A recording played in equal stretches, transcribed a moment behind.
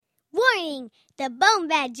Warning! The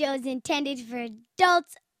BoneBat Show is intended for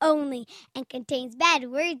adults only and contains bad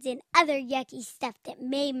words and other yucky stuff that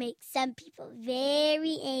may make some people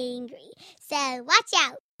very angry. So watch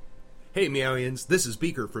out! Hey Meowians, this is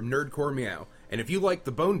Beaker from Nerdcore Meow. And if you like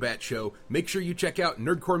the BoneBat Show, make sure you check out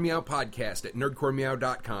Nerdcore Meow Podcast at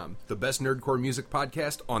nerdcoremeow.com, the best nerdcore music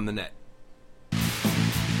podcast on the net.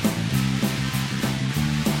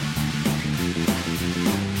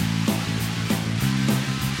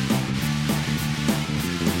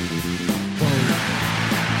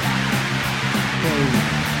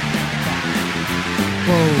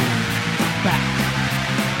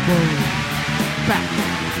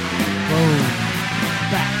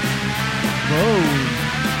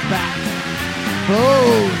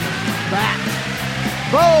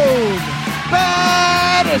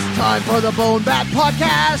 BoneBat! It's time for the BoneBat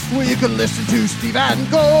Podcast, where you can listen to Steve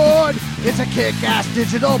and Gord. It's a kick-ass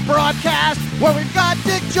digital broadcast where we've got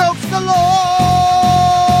dick jokes galore.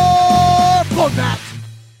 BoneBat!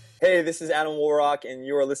 Hey, this is Adam WarRock, and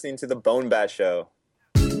you are listening to the BoneBat Show.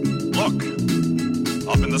 Look,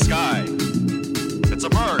 up in the sky. It's a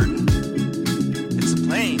bird. It's a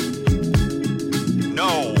plane.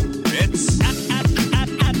 No, it's Adam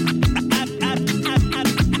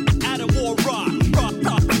WarRock. Adam WarRock.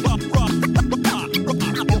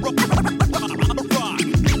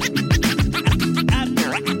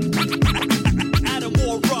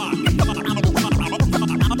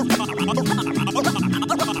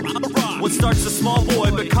 What starts a small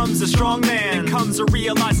boy becomes a strong man. It comes a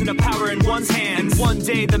realizing a power in one's hands. And one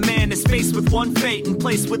day the man is faced with one fate and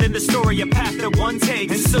placed within the story a path that one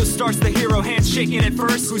takes. And so starts the hero, hands shaking at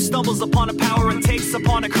first, who stumbles upon a power and takes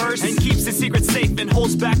upon a curse, and keeps his secret safe and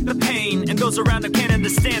holds back the pain. And those around him can't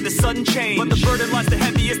understand the sudden change. But the burden lies the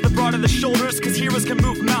heaviest, the broad of the shoulders, cause heroes can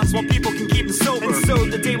move mountains while people can keep them sober. And so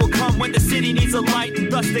the day will come when the city needs a light,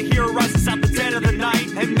 and thus the hero rises out the dead of the night.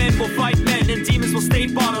 And men will fight men, and demons will stay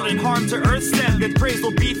bottled, and harm to earth stemmed, and praise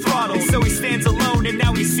will be throttled. And so he stands alone, and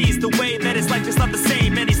now he sees the way that his life is not the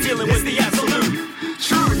same, and he's dealing with the absolute.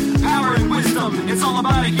 Truth, power, and wisdom. It's all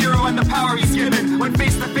about a hero and the power he's given. When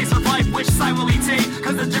face to face with life, which side will he take?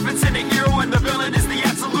 Cause the difference in a hero and the villain is the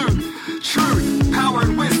absolute. Truth, power,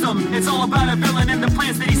 and wisdom. It's all about a villain and the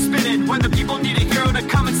plans that he's spinning. When the people need a hero to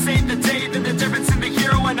come and save the day, then the difference in the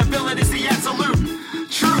hero and the villain is the absolute.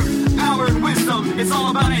 Truth, power, and wisdom. It's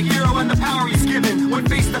all about a hero and the power he's given. When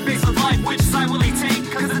face to face with life, which side will he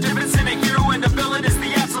take? Cause the difference in a hero and a villain is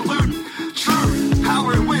the absolute. Truth,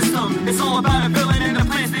 power, and wisdom. It's all about a villain and the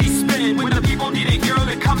plans that he's spinning. When the people need a hero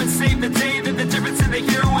to come and save the day, then the difference in the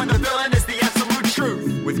hero and the villain is the absolute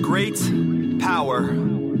truth. With great power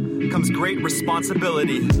comes great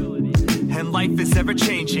responsibility, and life is ever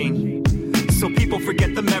changing, so people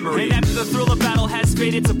forget the memory. And after the thrill of battle has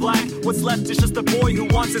faded to black, what's left is just a boy who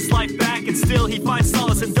wants his life back. And still he finds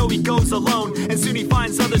solace, and though he goes alone, and soon he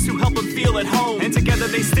finds others who help him feel at home. And together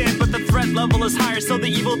they stand, but the threat level is higher, so the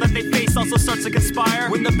evil that they face also starts to conspire.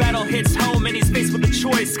 When the battle hits home and he's faced with a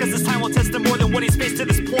choice, cause this time will test him more than what he's faced to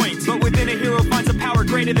this point. But within a hero finds a power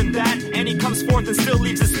greater than that, and he comes forth and still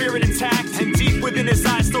leaves his spirit intact. And deep within his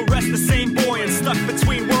eyes still rests the same boy, and stuck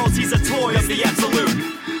between worlds he's a toy of the absolute.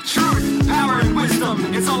 Truth, power, and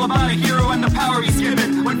wisdom. It's all about a hero and the power he's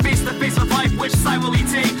given. When face to face with life, which side will he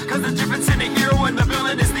take? Cause the difference in a hero and the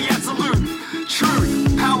villain is the absolute.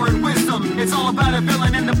 Truth, power, and wisdom. It's all about a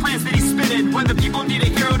villain and the plans that he's spinning. When the people need a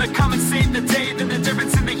hero to come and save the day, then the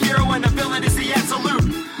difference in the hero and the villain is the absolute.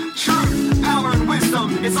 Truth, power, and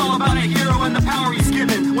wisdom. It's all about a hero and the power he's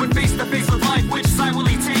given. When face to face with life, which side will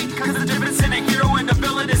he take? Cause the difference in a hero and the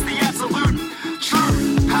villain is the absolute.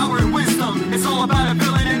 Truth, power, and wisdom. It's all about a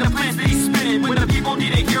villain and the plans that he's spinning. When the people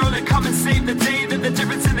need a hero to come and save the day, then the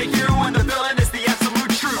difference in the hero and the villain is the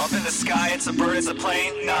absolute truth. Up in the sky, it's a bird, it's a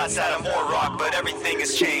plane. Nah, it's Adam WarRock, but everything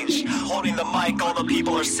has changed. Holding the mic, all the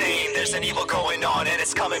people are saying there's an evil going on, and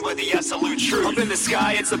it's coming with the absolute truth. Up in the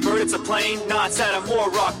sky, it's a bird, it's a plane. Nah, it's Adam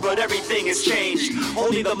WarRock, but everything has changed.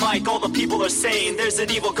 Holding the mic, all the people are saying there's an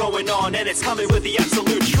evil going on, and it's coming with the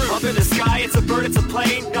absolute truth. Up in the sky, it's a bird, it's a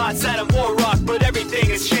plane. Nah, it's Adam WarRock, but everything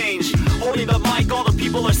has changed. Holding the mic, all the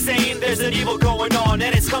people are saying there's an evil going on,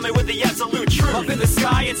 and it's coming with the absolute truth. Up in the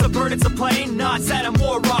sky, it's a bird, it's a plane. Nah, it's Adam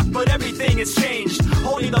WarRock, but everything has changed.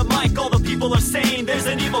 Holding the mic, all the people are saying there's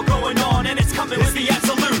an evil going on, and it's coming with the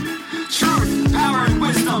absolute truth, power, and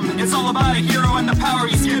wisdom. It's all about a hero and the power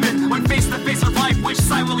he's given. When face to face with life, which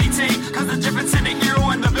side will he take? Cause the difference in a hero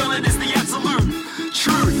and the villain is the absolute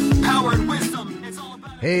truth, power, and wisdom. It's all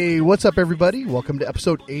about. Hey, what's up, everybody? Welcome to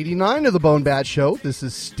episode 89 of the BoneBat Show. This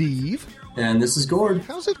is Steve. And this is Gord.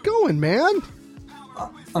 How's it going, man?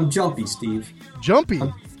 I'm jumpy, Steve. Jumpy?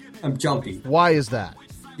 I'm jumpy. Why is that?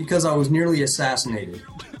 Because I was nearly assassinated.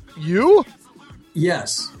 You?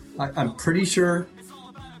 Yes. I'm pretty sure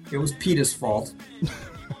it was PETA's fault.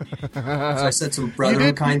 I said some rather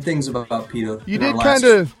unkind things about PETA in our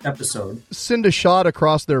last episode. Send a shot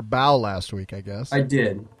across their bow last week, I guess. I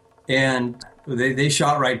did. And they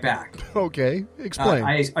shot right back. Okay. Explain.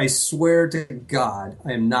 I swear to God,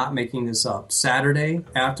 I am not making this up. Saturday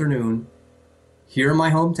afternoon, here in my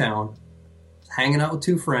hometown, hanging out with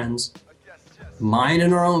two friends,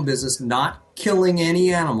 minding our own business, not killing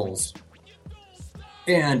any animals,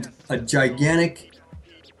 and a gigantic...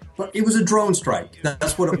 But it was a drone strike.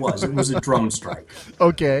 That's what it was. It was a drone strike.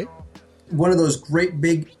 Okay. One of those great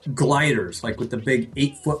big gliders, like with the big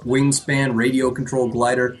 8-foot wingspan radio control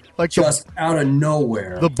glider, like just out of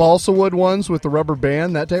nowhere. The balsa wood ones with the rubber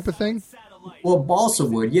band, that type of thing? Well, balsa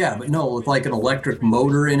wood, yeah, but no, with like an electric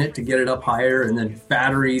motor in it to get it up higher, and then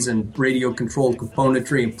batteries and radio controlled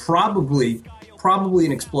componentry, and probably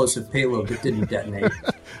an explosive payload that didn't detonate.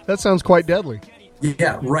 That sounds quite deadly.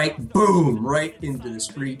 Yeah, right into the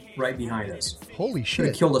street right behind us. Holy shit.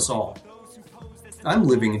 It killed us all. I'm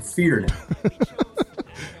living in fear now.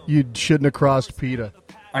 You shouldn't have crossed PETA.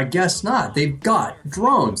 I guess not. They've got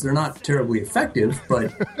drones. They're not terribly effective,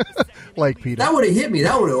 but... like PETA. That would have hit me.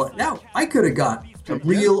 I could have got a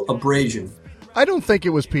real abrasion. I don't think it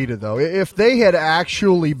was PETA, though. If they had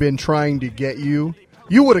actually been trying to get you,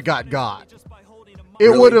 you would have got. It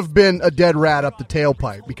Really? would have been a dead rat up the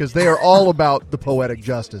tailpipe, because they are all about the poetic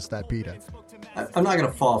justice, that PETA. I'm not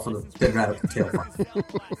going to fall for the dead rat up the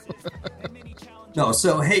tailpipe. No,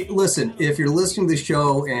 so, hey, listen, if you're listening to the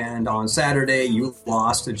show and on Saturday you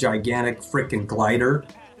lost a gigantic frickin' glider,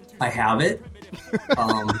 I have it.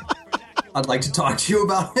 I'd like to talk to you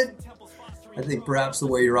about it. I think perhaps the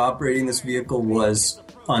way you're operating this vehicle was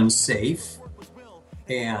unsafe,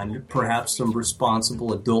 and perhaps some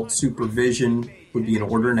responsible adult supervision would be in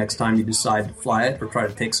order next time you decide to fly it or try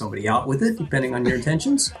to take somebody out with it, depending on your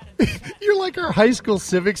intentions. You're like our high school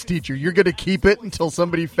civics teacher. You're going to keep it until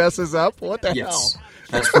somebody fesses up? What the hell? Yes,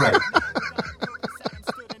 that's right.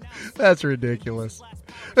 That's ridiculous.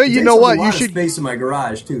 Hey, you know what? You should space in my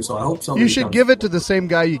garage too, so I hope somebody. You should give it to the same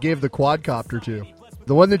guy you gave the quadcopter to.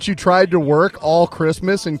 The one that you tried to work all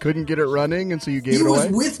Christmas and couldn't get it running, and so you gave it away?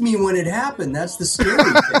 He was with me when it happened. That's the scary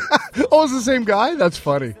thing. Oh, it's the same guy? That's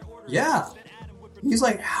funny. Yeah. He's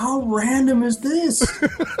like, how random is this?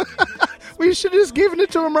 Well, you should have just given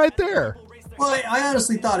it to him right there. Well, I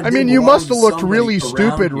honestly thought it you must have looked really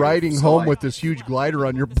stupid riding home with this huge glider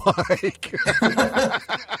on your bike.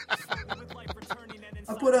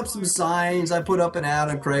 I put up some signs. I put up an ad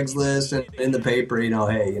on Craigslist and in the paper,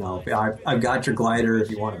 hey, I've got your glider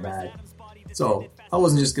if you want it back. So I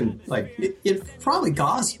wasn't just going to, it probably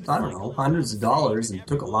cost, I don't know, hundreds of dollars and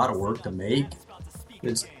took a lot of work to make.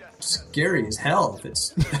 It's scary as hell if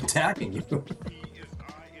it's attacking you.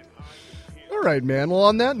 All right, man. Well,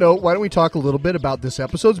 on that note, why don't we talk a little bit about this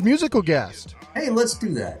episode's musical guest? Hey, let's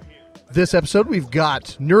do that. This episode, we've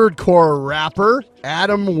got nerdcore rapper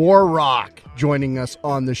Adam WarRock joining us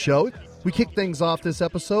on the show. We kick things off this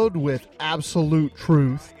episode with Absolute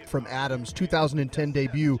Truth from Adam's 2010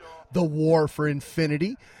 debut, The War for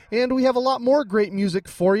Infinity. And we have a lot more great music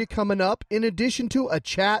for you coming up, in addition to a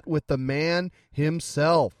chat with the man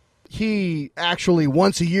himself. He actually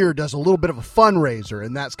once a year does a little bit of a fundraiser,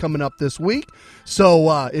 and that's coming up this week. So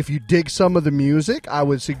if you dig some of the music, I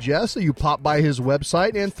would suggest that you pop by his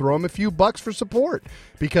website and throw him a few bucks for support.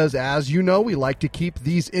 Because as you know, we like to keep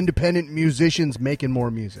these independent musicians making more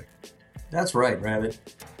music. That's right, Rabbit.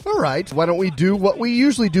 All right, why don't we do what we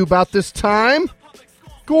usually do about this time?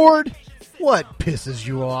 Gord, what pisses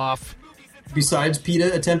you off? Besides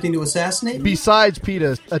PETA attempting to assassinate me? Besides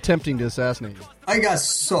PETA attempting to assassinate you. I have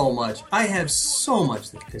so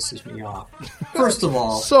much that pisses me off. First of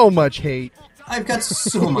all... so much hate. I've got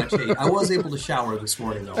so much hate. I was able to shower this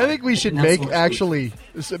morning, though. I think we should make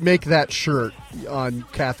that shirt on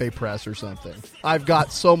Cafe Press or something. I've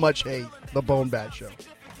got so much hate. The BoneBat Show.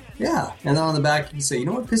 Yeah, and then on the back you can say, you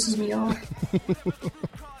know what pisses me off?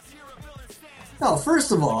 No,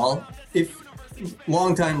 first of all, if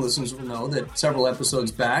long-time listeners will know that several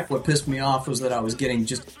episodes back, what pissed me off was that I was getting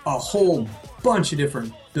just a whole bunch of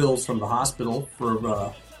different bills from the hospital for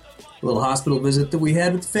a little hospital visit that we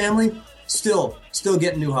had with the family. Still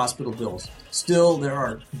getting new hospital bills. Still, there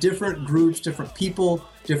are different groups, different people,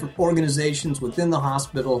 different organizations within the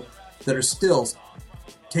hospital that are still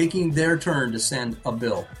taking their turn to send a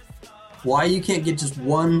bill. Why you can't get just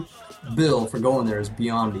one bill for going there is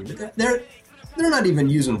beyond me. But they're not even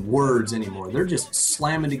using words anymore. They're just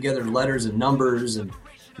slamming together letters and numbers and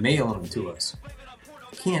mailing them to us.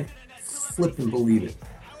 I can't flip and believe it.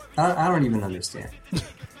 I don't even understand.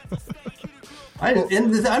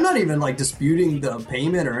 I'm not even like disputing the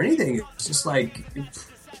payment or anything. It's just like,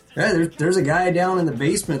 yeah, there's a guy down in the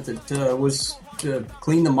basement that was to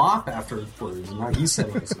clean the mop afterwards, and now he's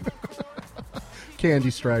sending us Candy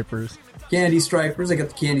stripers. Candy stripers. I got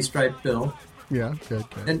the candy stripe bill. Yeah, good.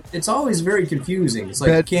 And it's always very confusing. It's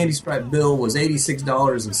like the candy stripe bill was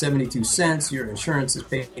 $86.72. Your insurance is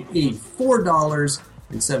paid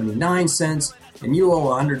 $84.79, and you owe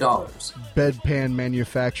 $100. Bedpan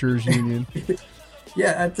Manufacturers Union.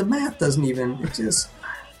 Yeah, the math doesn't even. It just.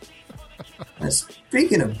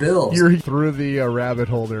 Speaking of bills, You're through the rabbit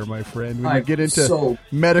hole there, my friend. When you get into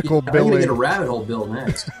medical billing, I'm going to get a rabbit hole bill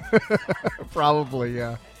next. Probably,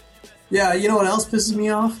 yeah. Yeah, you know what else pisses me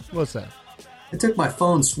off? What's that? I took my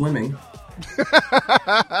phone swimming.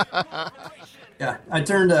 Yeah, I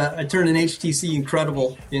turned an HTC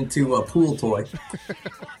Incredible into a pool toy.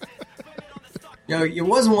 You know, it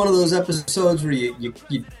wasn't one of those episodes where you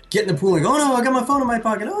get in the pool and go, oh no, I got my phone in my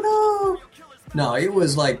pocket. Oh no. No, it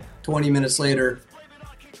was like 20 minutes later,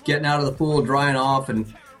 getting out of the pool, drying off,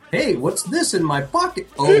 and hey, what's this in my pocket?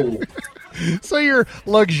 Oh. So you're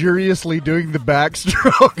luxuriously doing the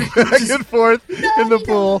backstroke back and forth in the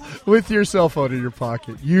pool with your cell phone in your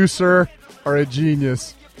pocket. You, sir, are a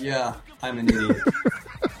genius. Yeah, I'm an idiot.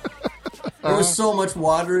 There was so much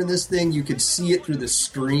water in this thing, you could see it through the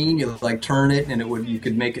screen. You like turn it, and you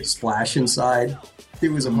could make it splash inside.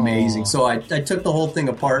 It was amazing. So I took the whole thing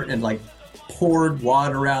apart and like poured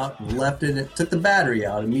water out and left it. It took the battery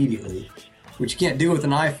out immediately, which you can't do with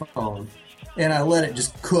an iPhone. And I let it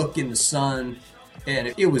just cook in the sun,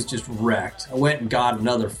 and it was just wrecked. I went and got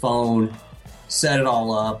another phone, set it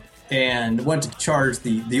all up, and went to charge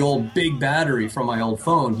the old big battery from my old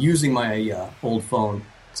phone using my old phone.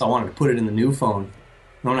 So I wanted to put it in the new phone.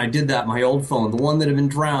 And when I did that, my old phone, the one that had been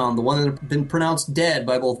drowned, the one that had been pronounced dead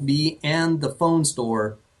by both me and the phone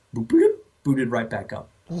store, booted right back up.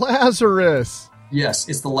 Lazarus! Yes,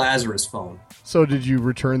 it's the Lazarus phone. So did you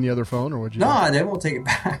return the other phone, or would you? No, they won't take it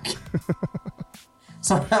back.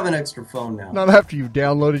 So I have an extra phone now. Not after you've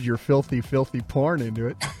downloaded your filthy, filthy porn into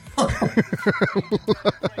it. You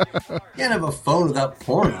can't have a phone without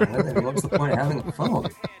porn on it. And what's the point of having a phone?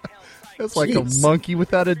 That's like a monkey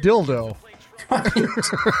without a dildo. Right.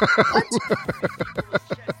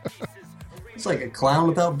 It's like a clown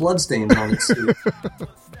without bloodstains on its suit.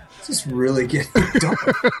 It's just really getting dark.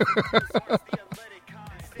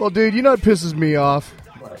 Well, dude, you know what pisses me off?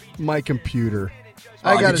 What? My computer.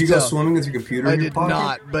 Did you go swimming with your computer in your pocket?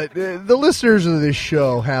 I did not, but the listeners of this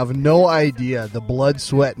show have no idea the blood,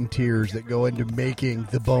 sweat, and tears that go into making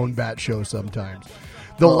the BoneBat Show sometimes.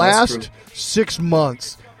 The last 6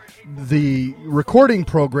 months, the recording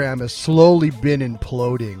program has slowly been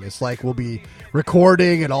imploding. It's like we'll be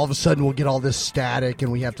recording, and all of a sudden we'll get all this static,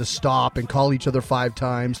 and we have to stop and call each other 5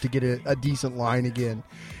 times to get a decent line again.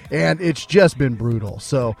 And it's just been brutal.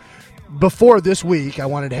 So before this week, I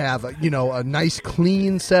wanted to have a nice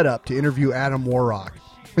clean setup to interview Adam WarRock.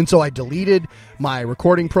 And so I deleted my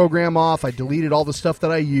recording program off. I deleted all the stuff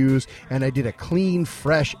that I use, and I did a clean,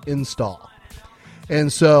 fresh install.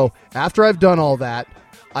 And so after I've done all that,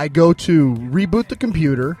 I go to reboot the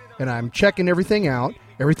computer, and I'm checking everything out.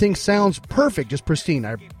 Everything sounds perfect, just pristine.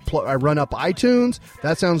 I run up iTunes,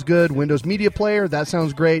 that sounds good. Windows Media Player, that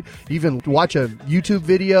sounds great. Even watch a YouTube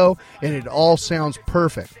video, and it all sounds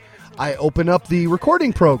perfect. I open up the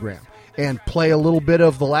recording program and play a little bit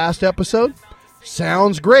of the last episode.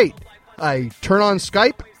 Sounds great. I turn on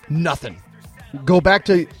Skype, nothing. Go back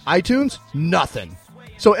to iTunes, nothing.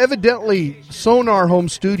 So evidently, Sonar Home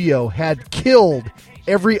Studio had killed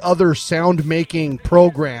every other sound-making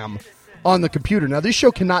program on the computer. Now, this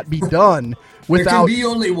show cannot be done without... There can be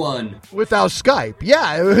only one. Without Skype.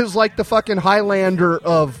 Yeah, it was like the fucking Highlander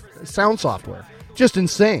of sound software. Just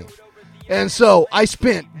insane. And so I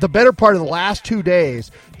spent the better part of the last 2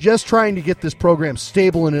 days just trying to get this program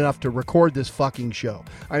stable enough to record this fucking show.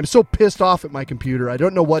 I'm so pissed off at my computer. I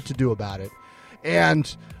don't know what to do about it.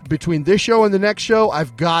 And between this show and the next show,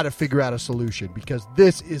 I've got to figure out a solution because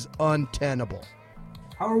this is untenable.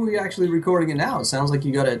 How are we actually recording it now? It sounds like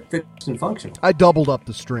you got it fixed and functional. I doubled up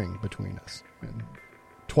the string between us. And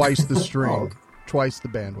twice the string, twice the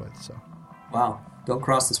bandwidth. So. Wow. Don't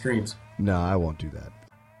cross the streams. No, I won't do that.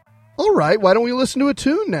 All right, why don't we listen to a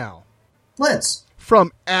tune now? Let's.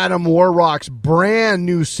 From Adam WarRock's brand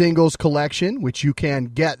new singles collection, which you can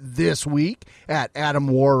get this week at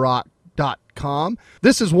adamwarrock.com.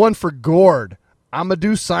 This is one for Gord. I'm going to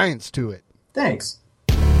do science to it. Thanks.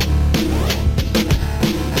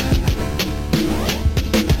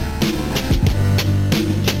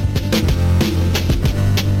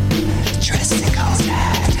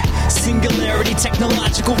 singularity,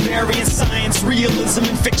 technological variance, science, realism,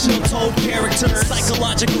 and fictional told characters,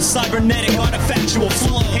 psychological, cybernetic, artifactual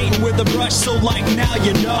flow, hating with a brush, so like now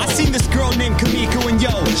you know. I seen this girl named Kamiko, and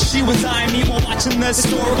yo, she was eyeing me while watching the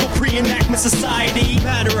historical pre-enactment society.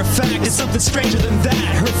 Matter of fact, it's something stranger than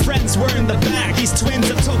that. Her friends were in the back, these twins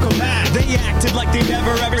of Tokamak. They acted like they'd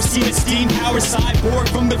never ever seen a steam-powered cyborg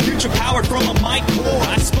from the future, powered from a mic cord.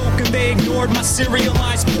 I spoke and they ignored my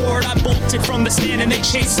serialized port. I bolted from the stand and they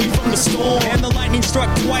chased me from the store. And the lightning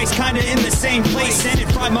struck twice, kinda in the same place. And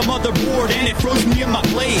it fried my motherboard and it froze me in my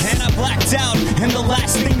place. And I blacked out, and the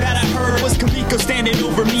last thing that I heard was Kamiko standing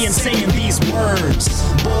over me and saying these words: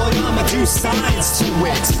 boy, I'ma do science to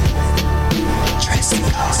it. Dressing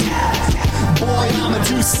goes boy, I'ma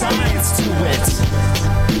do science to it.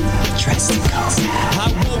 Dressing goes I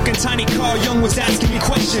woke and Tiny Carl Jung was asking me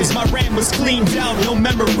questions. My RAM was cleaned out, no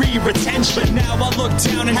memory retention. But now I look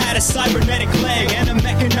down and had a cybernetic leg and a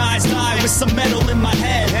mechanized eye with some metal in my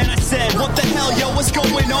head. And I said, what the hell, yo, what's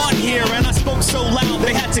going on here? And I spoke so loud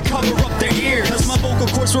they had to cover up their ears, cause my vocal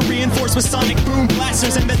cords were reinforced with sonic boom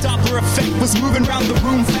blasters, and the Doppler effect was moving around the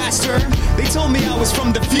room faster. They told me I was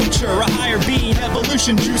from the future, a higher being,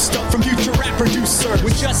 evolution juiced up from future rap producer.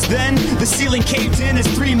 When just then, the ceiling caved in as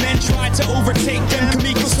three men tried to overtake them.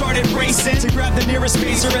 Kamiko started racing to grab the nearest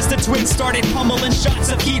phaser as the twins started pummeling shots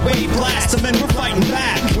of heat wave blast. The men were fighting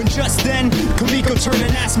back. When just then, Kamiko turned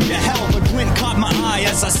and asked me to help. A glint caught my eye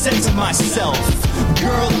as I said to myself,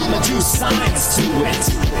 girl, I'ma do science to it.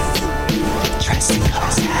 Dressing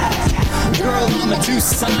goes girl, I'ma do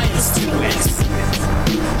science to it.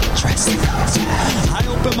 Dressing goes I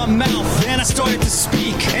opened my mouth and I started to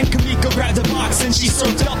speak, and Kamiko grabbed the box and she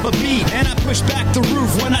served up a beat. And I pushed back the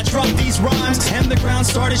roof when I dropped these rhymes, and the ground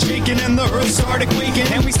started shaking and the earth started quaking,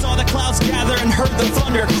 and we saw the clouds gather and heard the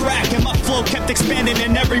thunder crack, and my flow kept expanding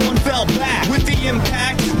and everyone fell back. With the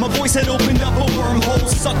impact, my voice had opened up a wormhole,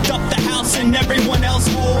 sucked up the house and everyone else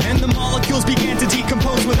whole, and the molecules began to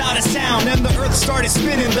decompose without a sound, and the earth started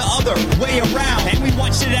spinning the other way around, and we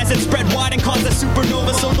watched it as it spread wide and caused a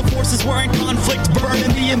supernova. So the forces were in conflict,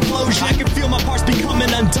 burning the implosion. I could feel my parts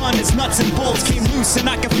becoming undone as nuts and bolts came loose, and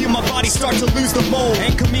I could feel my body start to lose the mold.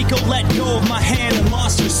 And Kamiko let go of my hand and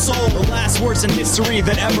lost her soul. The last words in history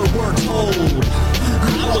that ever were told.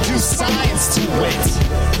 I will do science to it.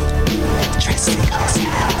 Dressing goes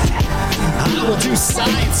I will do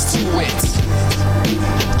science to it.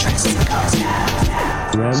 Dressing goes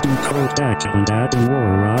Dresden Kodak and Adam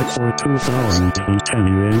WarRock for 2010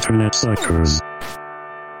 you internet suckers.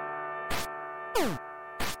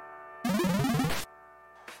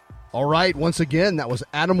 All right, once again, that was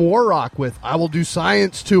Adam WarRock with I Will Do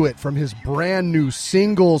Science to It from his brand new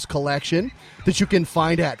singles collection that you can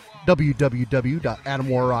find at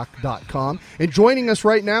www.adamwarrock.com. And joining us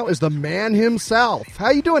right now is the man himself.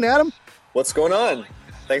 How you doing, Adam? What's going on?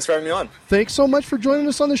 Thanks for having me on. Thanks so much for joining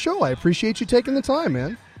us on the show. I appreciate you taking the time,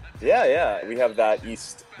 man. Yeah. We have that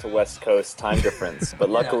east to west coast time difference, but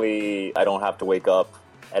luckily I don't have to wake up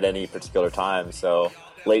at any particular time, so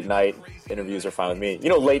late night interviews are fine with me. You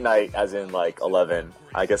know, late night as in like 11.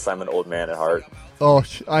 I guess I'm an old man at heart. Oh,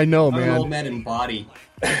 I know, man. I'm an old man in body.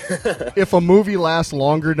 If a movie lasts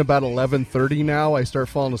longer than about 11:30 now, I start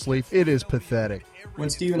falling asleep. It is pathetic.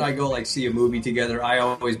 When Steve and I go see a movie together, I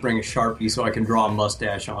always bring a Sharpie so I can draw a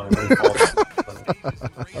mustache on it.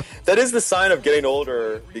 That is the sign of getting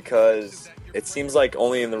older, because it seems like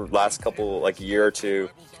only in the last couple, year or two,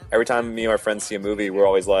 every time me and my friends see a movie, we're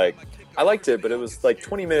always like, I liked it, but it was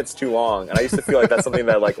 20 minutes too long. And I used to feel like that's something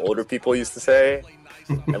that older people used to say.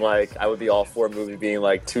 And I would be all for a movie being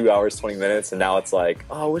 2 hours, 20 minutes. And now it's oh,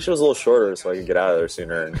 I wish it was a little shorter so I could get out of there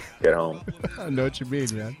sooner and get home. I know what you mean,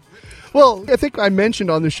 man. Well, I think I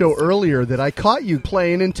mentioned on the show earlier that I caught you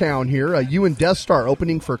playing in town here. You and Death Star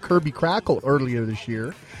opening for Kirby Crackle earlier this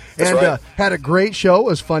year. That's and right. Had a great show. It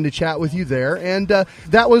was fun to chat with you there. And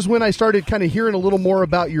that was when I started kind of hearing a little more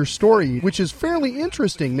about your story, which is fairly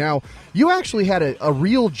interesting. Now, you actually had a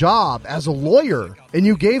real job as a lawyer, and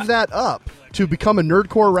you gave that up to become a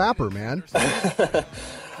nerdcore rapper, man.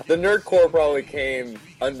 The nerdcore probably came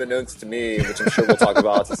unbeknownst to me, which I'm sure we'll talk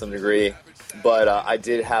about to some degree. But I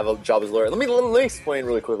did have a job as a lawyer. Let me explain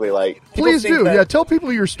really quickly. Please do. Yeah, tell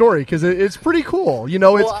people your story, because it's pretty cool.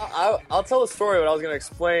 I'll tell the story, but I was going to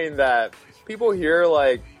explain that people hear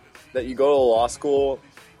that you go to law school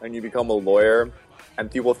and you become a lawyer,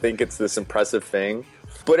 and people think it's this impressive thing.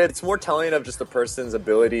 But it's more telling of just a person's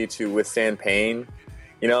ability to withstand pain,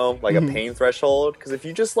 a pain threshold. Because if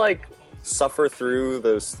you just suffer through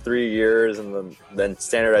those 3 years and then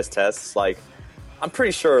standardized tests, I'm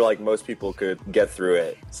pretty sure most people could get through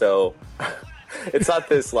it. So it's not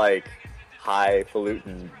this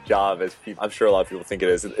highfalutin job as I'm sure a lot of people think it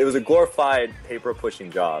is. It was a glorified paper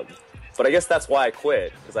pushing job. But I guess that's why I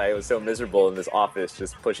quit, because I was so miserable in this office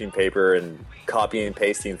just pushing paper and copying and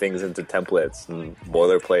pasting things into templates and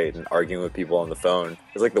boilerplate and arguing with people on the phone.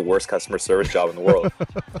 It was like the worst customer service job in the world.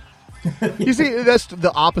 You see, that's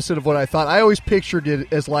the opposite of what I thought. I always pictured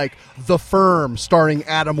it as like The Firm starring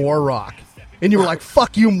Adam WarRock. And you were like,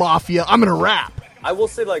 fuck you, Mafia, I'm going to rap. I will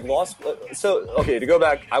say, like, law school. So, okay, to go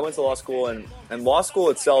back, I went to law school, and law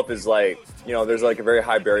school itself is like, you know, there's like a very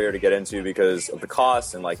high barrier to get into because of the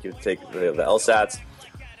cost, and like you take the LSATs.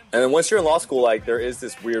 And then once you're in law school, like, there is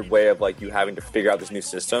this weird way of like you having to figure out this new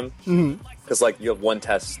system. Because like you have one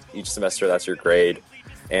test each semester, that's your grade,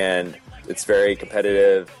 and it's very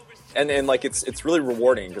competitive. And like it's really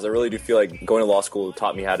rewarding because I really do feel like going to law school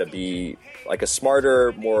taught me how to be like a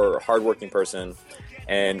smarter, more hardworking person.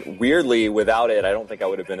 And weirdly, without it, I don't think I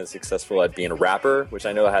would have been as successful at being a rapper, which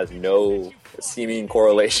I know has no seeming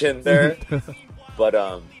correlation there. But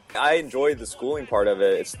I enjoyed the schooling part of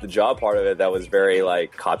it. It's the job part of it that was very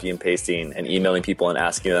like copy and pasting and emailing people and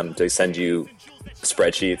asking them to send you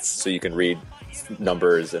spreadsheets so you can read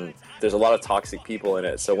numbers. And there's a lot of toxic people in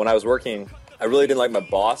it. So when I was working, I really didn't like my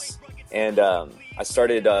boss. And I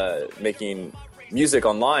started making music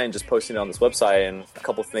online, just posting it on this website. And a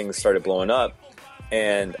couple things started blowing up.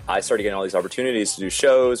 And I started getting all these opportunities to do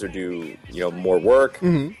shows or do, you know, more work.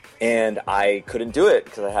 And I couldn't do it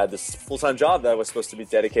because I had this full-time job that I was supposed to be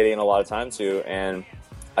dedicating a lot of time to. And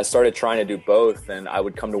I started trying to do both. And I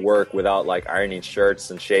would come to work without like ironing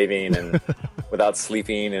shirts and shaving and without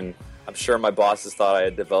sleeping. And I'm sure my bosses thought I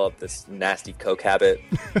had developed this nasty coke habit.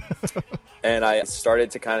 And I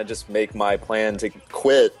started to kind of just make my plan to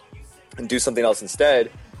quit and do something else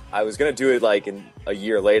instead. I was going to do it like in a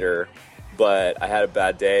year later. But I had a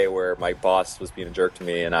bad day where my boss was being a jerk to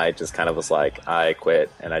me, and I just kind of was like, I quit,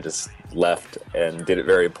 and I just left and did it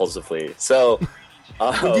very impulsively. So,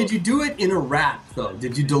 but did you do it in a rap, though?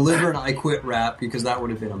 Did you deliver an I Quit rap? Because that would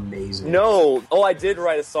have been amazing. No. Oh, I did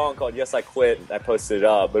write a song called Yes, I Quit. I posted it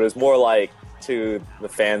up, but it was more like to the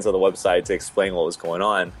fans of the website to explain what was going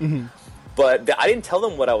on. But I didn't tell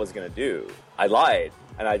them what I was going to do. I lied,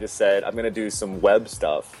 and I just said, I'm going to do some web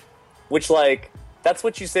stuff, which, like... That's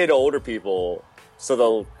what you say to older people, so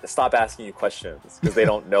they'll stop asking you questions because they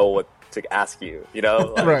don't know what to ask you, you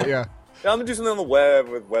know? Like, Right, yeah. I'm going to do something on the web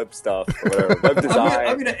with web stuff or whatever, web design.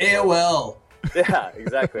 I'm going to AOL. Yeah,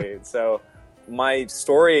 exactly. So my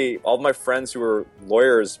story, all of my friends who were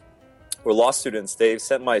lawyers were law students, they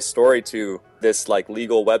sent my story to this like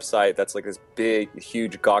legal website that's like this big,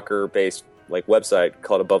 huge Gawker-based like website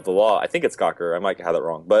called Above the Law. I think it's Gawker. I might have that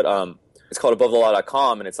wrong. But it's called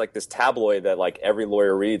AboveTheLaw.com, and it's like this tabloid that like every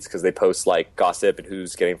lawyer reads because they post like gossip and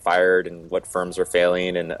who's getting fired and what firms are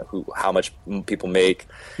failing and how much people make.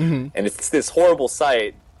 And it's this horrible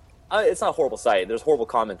site. It's not a horrible site. There's horrible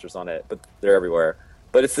commenters on it, but they're everywhere.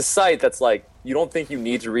 But it's this site that's like you don't think you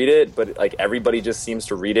need to read it, but like everybody just seems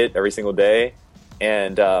to read it every single day.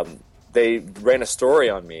 And they ran a story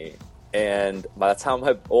on me. And that's how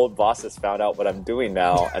my old bosses found out what I'm doing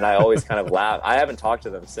now. And I always kind of laugh. I haven't talked to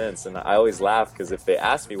them since. And I always laugh because if they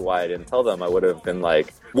asked me why I didn't tell them, I would have been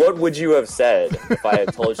like, what would you have said if I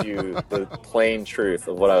had told you the plain truth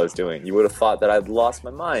of what I was doing? You would have thought that I'd lost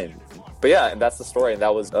my mind. But yeah, and that's the story. And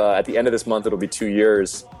that was at the end of this month, it'll be 2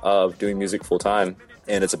 years of doing music full time.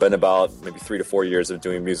 And it's been about maybe 3 to 4 years of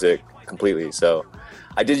doing music completely. So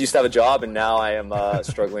I did used to have a job, and now I am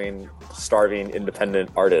struggling, starving, independent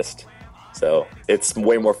artist. So it's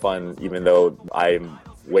way more fun, even though I'm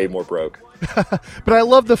way more broke. But I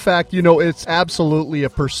love the fact, you know, it's absolutely a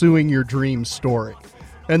pursuing your dreams story.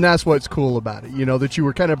 And that's what's cool about it, you know, that you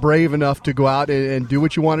were kind of brave enough to go out and do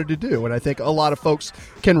what you wanted to do. And I think a lot of folks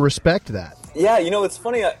can respect that. Yeah, you know, it's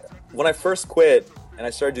funny. When I first quit and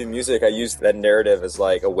I started doing music, I used that narrative as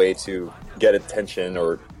like a way to get attention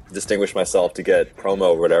or distinguish myself to get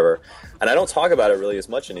promo or whatever. And I don't talk about it really as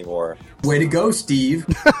much anymore. Way to go, Steve.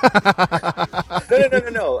 No.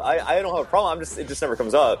 I don't have a problem. It just never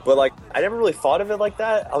comes up. But like, I never really thought of it like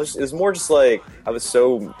that. It was more just like, I was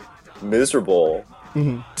so miserable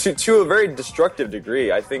to a very destructive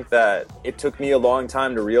degree. I think that it took me a long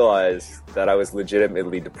time to realize that I was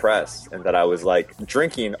legitimately depressed and that I was like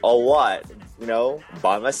drinking a lot, you know,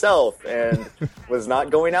 by myself, and was not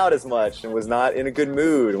going out as much and was not in a good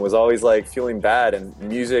mood and was always like feeling bad. And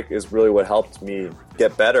music is really what helped me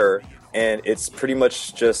get better. And it's pretty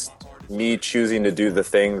much just me choosing to do the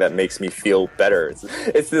thing that makes me feel better.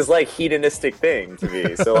 It's this like hedonistic thing to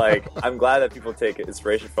me. So like, I'm glad that people take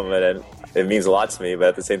inspiration from it, and it means a lot to me. But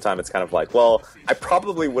at the same time, it's kind of like, well, I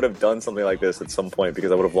probably would have done something like this at some point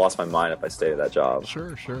because I would have lost my mind if I stayed at that job.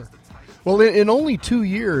 Sure. Well, in only 2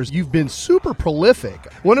 years, you've been super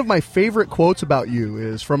prolific. One of my favorite quotes about you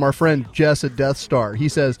is from our friend Jess at Death Star. He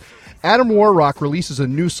says, Adam WarRock releases a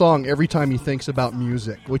new song every time he thinks about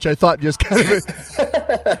music, which I thought just kind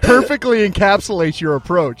of perfectly encapsulates your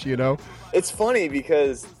approach, you know? It's funny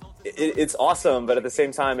because it's awesome, but at the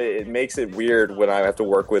same time, it makes it weird when I have to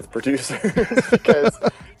work with producers. Because,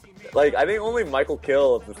 like, I think only Michael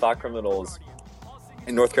Kill of the Thought Criminals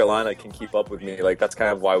in North Carolina can keep up with me. Like, that's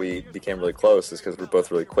kind of why we became really close, is because we're both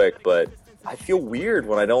really quick. But I feel weird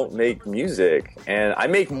when I don't make music, and I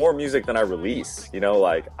make more music than I release. You know,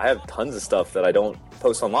 like, I have tons of stuff that I don't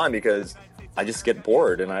post online because I just get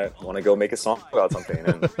bored and I want to go make a song about something.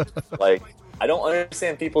 And like, I don't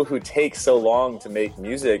understand people who take so long to make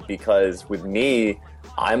music, because with me,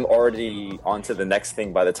 I'm already on to the next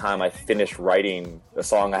thing by the time I finish writing a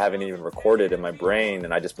song I haven't even recorded in my brain,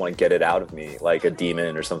 and I just want to get it out of me, like a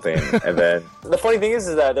demon or something. And then the funny thing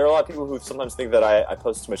is that there are a lot of people who sometimes think that I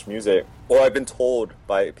post too much music, or I've been told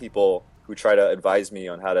by people who try to advise me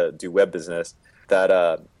on how to do web business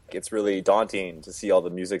that it's really daunting to see all the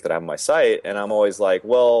music that I have on my site. And I'm always like,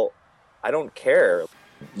 well, I don't care.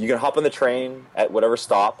 You can hop on the train at whatever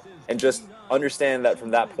stop and just understand that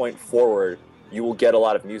from that point forward, you will get a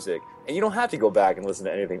lot of music. And you don't have to go back and listen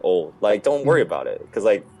to anything old. Like, don't worry about it, because,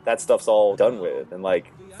 like, that stuff's all done with. And, like,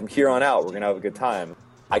 from here on out, we're going to have a good time.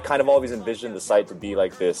 I kind of always envisioned the site to be,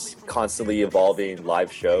 like, this constantly evolving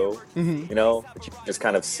live show, you know, that you just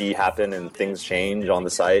kind of see happen and things change on the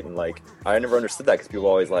site. And, like, I never understood that, because people are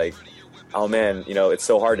always like, oh man, you know, it's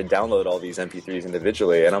so hard to download all these MP3s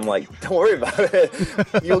individually. And I'm like, don't worry about it.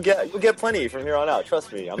 You'll get plenty from here on out.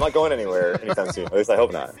 Trust me. I'm not going anywhere anytime soon. At least I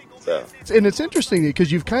hope not. So. And it's interesting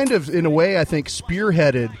because you've kind of, in a way, I think,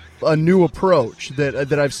 spearheaded a new approach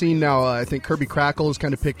that I've seen now. I think Kirby Crackle has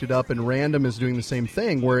kind of picked it up, and Random is doing the same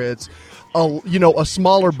thing, where it's a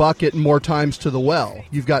smaller bucket and more times to the well.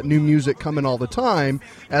 You've got new music coming all the time,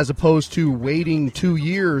 as opposed to waiting 2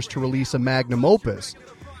 years to release a magnum opus.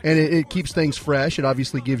 And it keeps things fresh. It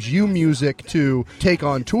obviously gives you music to take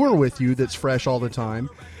on tour with you that's fresh all the time.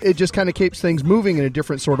 It just kind of keeps things moving in a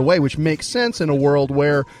different sort of way, which makes sense in a world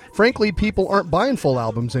where, frankly, people aren't buying full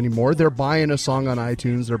albums anymore. They're buying a song on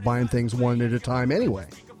iTunes. They're buying things one at a time anyway.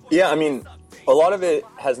 Yeah, I mean, a lot of it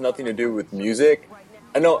has nothing to do with music.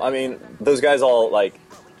 I mean, those guys all, like,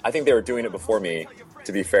 I think they were doing it before me,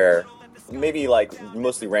 to be fair. Maybe, like,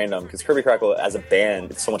 mostly Random, because Kirby Crackle as a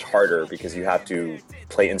band, it's so much harder because you have to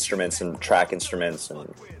play instruments and track instruments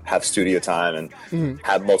and have studio time and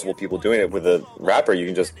have multiple people doing it. With a rapper, you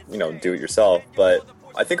can just, do it yourself. But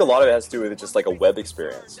I think a lot of it has to do with just like a web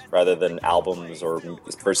experience rather than albums or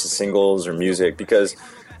versus singles or music, because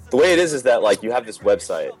the way it is that, like, you have this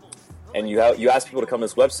website and you ask people to come to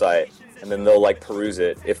this website, and then they'll, like, peruse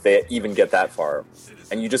it if they even get that far.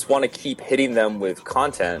 And you just want to keep hitting them with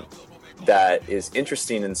content that is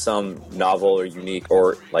interesting in some novel or unique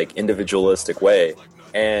or, like, individualistic way.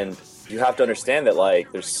 And you have to understand that,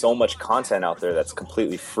 like, there's so much content out there that's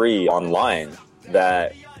completely free online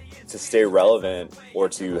that to stay relevant or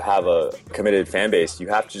to have a committed fan base, you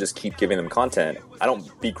have to just keep giving them content. I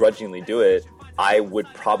don't begrudgingly do it. I would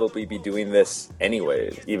probably be doing this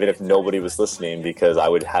anyway, even if nobody was listening, because I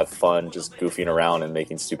would have fun just goofing around and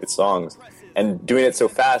making stupid songs. And doing it so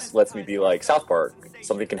fast lets me be like South Park.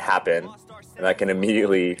 Something can happen, and I can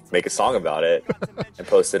immediately make a song about it and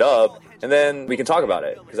post it up, and then we can talk about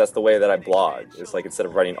it, because that's the way that I blog. It's like, instead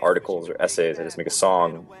of writing articles or essays, I just make a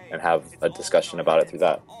song and have a discussion about it through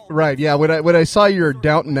that. Right, yeah. When I saw your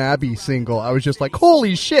Downton Abbey single, I was just like,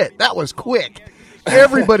 holy shit, that was quick.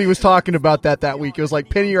 Everybody was talking about that week. It was like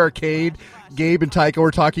Penny Arcade. Gabe and Tycho were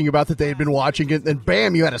talking about that they had been watching it, and then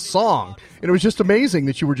bam, you had a song. And it was just amazing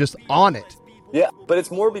that you were just on it. Yeah, but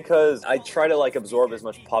it's more because I try to, like, absorb as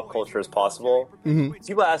much pop culture as possible.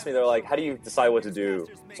 People ask me, they're like, how do you decide what to do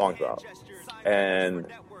songs about? And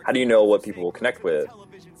how do you know what people will connect with?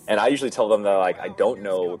 And I usually tell them that, like, I don't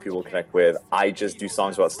know what people will connect with. I just do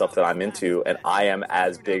songs about stuff that I'm into, and I am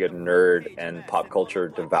as big a nerd and pop culture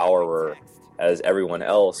devourer as everyone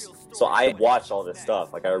else. So I watch all this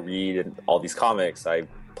stuff. Like, I read all these comics, I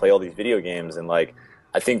play all these video games, and, like,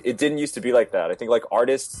 I think it didn't used to be like that. I think, like,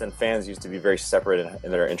 artists and fans used to be very separate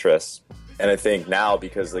in their interests. And I think now,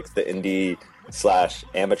 because, like, the indie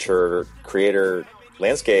 / amateur creator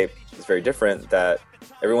landscape is very different, that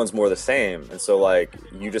everyone's more the same. And so, like,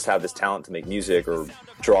 you just have this talent to make music or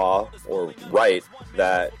draw or write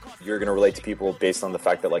that you're going to relate to people based on the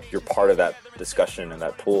fact that, like, you're part of that discussion and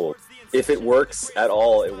that pool. If it works at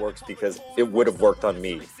all, it works because it would have worked on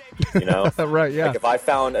me, you know? Right, yeah. Like, if I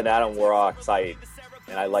found an Adam WarRock site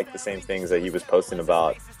and I liked the same things that he was posting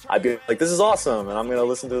about, I'd be like, this is awesome, and I'm going to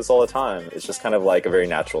listen to this all the time. It's just kind of like a very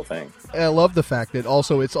natural thing. And I love the fact that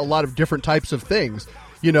also it's a lot of different types of things.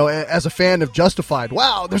 You know, as a fan of Justified,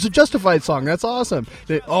 wow, there's a Justified song, that's awesome.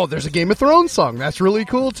 Oh, there's a Game of Thrones song, that's really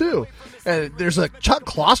cool too. And there's a Chuck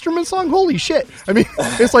Klosterman song, holy shit. I mean,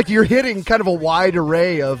 it's like you're hitting kind of a wide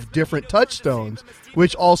array of different touchstones,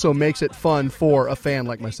 which also makes it fun for a fan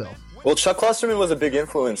like myself. Well, Chuck Klosterman was a big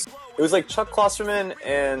influence. It was like Chuck Klosterman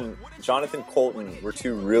and Jonathan Colton were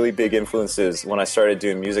two really big influences when I started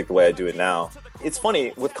doing music the way I do it now. It's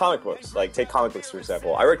funny with comic books, like take comic books for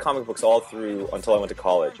example. I read comic books all through until I went to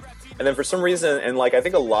college. And then for some reason, and like I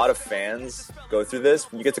think a lot of fans go through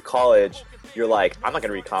this, when you get to college, you're like, I'm not going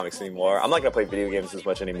to read comics anymore. I'm not going to play video games as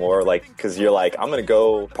much anymore. Like, because you're like, I'm going to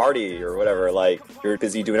go party or whatever. Like, you're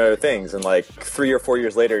busy doing other things. And like 3 or 4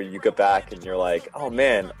 years later, you go back and you're like, oh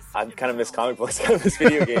man, I kind of miss comic books, kind of miss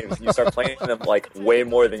video games. And you start playing them like way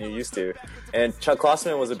more than you used to. And Chuck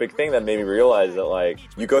Klosterman was a big thing that made me realize that like,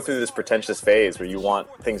 you go through this pretentious phase where you want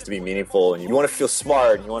things to be meaningful and you want to feel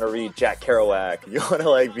smart and you want to read Jack Kerouac. You want to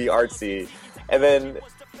like be artsy. And then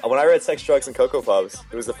when I read Sex, Drugs, and Cocoa Puffs,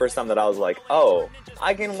 it was the first time that I was like, oh,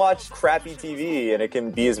 I can watch crappy TV and it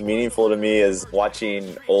can be as meaningful to me as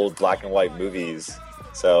watching old black and white movies.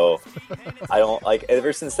 So I don't like,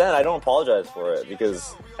 ever since then, I don't apologize for it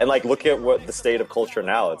because, and like, look at what the state of culture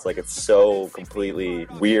now. It's like, it's so completely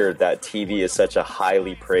weird that TV is such a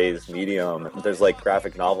highly praised medium. There's like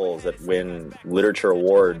graphic novels that win literature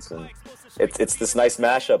awards, and it's this nice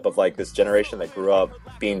mashup of like this generation that grew up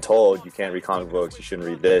being told you can't read comic books, you shouldn't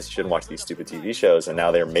read this, you shouldn't watch these stupid TV shows, and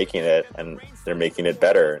now they're making it and they're making it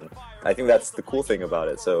better. And I think that's the cool thing about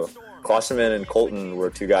it. So Klosterman and Colton were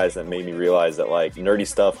two guys that made me realize that like nerdy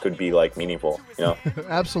stuff could be like meaningful, you know?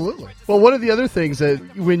 Absolutely. Well, one of the other things that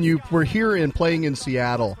when you were here and playing in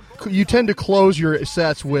Seattle, you tend to close your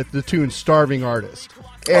sets with the tune Starving Artist.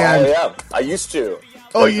 And oh yeah, I used to.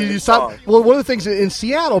 Oh, you stopped? Well, one of the things in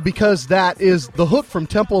Seattle, because that is the hook from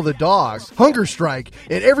Temple of the Dogs, Hunger Strike,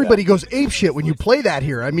 and everybody goes apeshit when you play that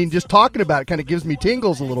here. I mean, just talking about it kind of gives me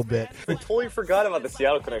tingles a little bit. I totally forgot about the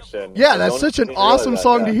Seattle connection. Yeah, that's such an awesome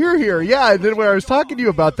song to hear here. Yeah, and then when I was talking to you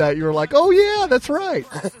about that, you were like, oh, yeah, that's right.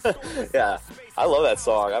 Yeah. I love that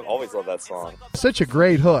song. I've always loved that song. Such a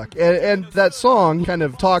great hook. And that song kind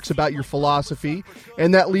of talks about your philosophy,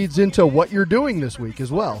 and that leads into what you're doing this week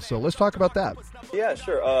as well. So let's talk about that. Yeah,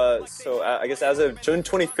 sure. So I guess as of June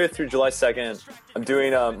 25th through July 2nd, I'm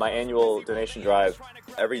doing my annual donation drive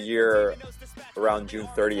every year around June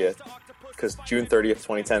 30th, because June 30th,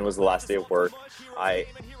 2010 was the last day of work. I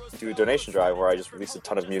do a donation drive where I just release a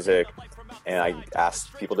ton of music and I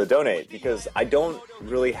ask people to donate, because I don't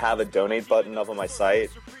really have a donate button up on my site,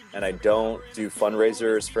 and I don't do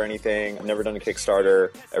fundraisers for anything. I've never done a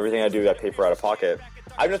Kickstarter. Everything I do, I pay for out of pocket.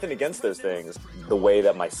 I have nothing against those things. The way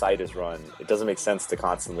that my site is run, it doesn't make sense to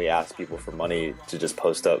constantly ask people for money to just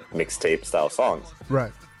post up mixtape style songs.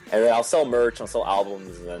 Right. And then I'll sell merch, I'll sell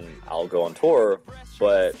albums, and then I'll go on tour.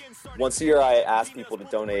 But once a year, I ask people to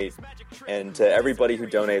donate. And to everybody who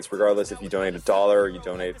donates, regardless if you donate $1 or you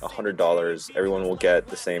donate $100, everyone will get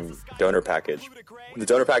the same donor package. The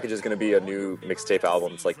donor package is going to be a new mixtape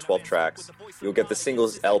album. It's like 12 tracks. You'll get the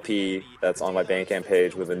singles LP that's on my Bandcamp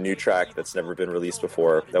page with a new track that's never been released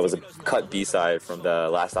before. That was a cut B-side from the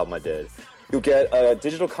last album I did. You'll get a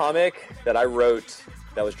digital comic that I wrote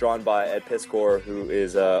that was drawn by Ed Piskor, who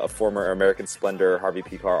is a former American Splendor Harvey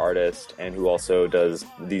P. Carr artist, and who also does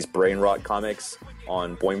these brain rot comics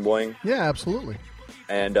on Boing Boing. Yeah, absolutely.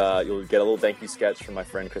 And you'll get a little thank you sketch from my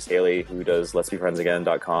friend Chris Haley, who does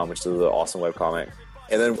letsbefriendsagain.com, which is an awesome webcomic.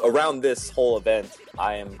 And then around this whole event,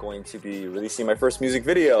 I am going to be releasing my first music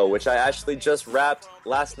video, which I actually just wrapped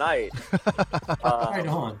last night. Right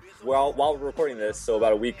on. While we're recording this, so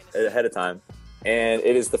about a week ahead of time. And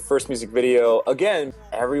it is the first music video. Again,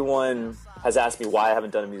 everyone has asked me why I haven't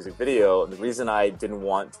done a music video. And the reason I didn't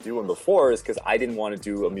want to do one before is because I didn't want to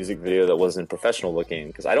do a music video that wasn't professional looking.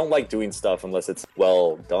 Because I don't like doing stuff unless it's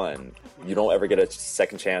well done. You don't ever get a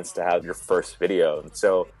second chance to have your first video. And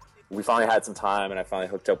so we finally had some time, and I finally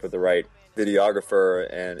hooked up with the right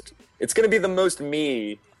videographer. And it's going to be the most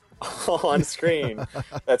me on screen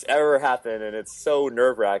that's ever happened. And it's so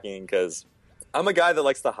nerve-wracking because I'm a guy that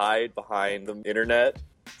likes to hide behind the internet,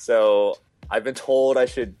 so I've been told I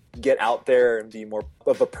should get out there and be more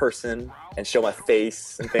of a person and show my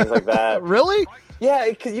face and things like that. Really? Yeah,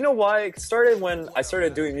 because you know why? It started when I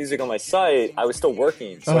started doing music on my site. I was still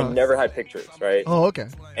working, so I never had pictures, right? Oh, okay.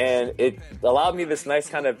 And it allowed me this nice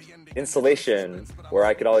kind of insulation where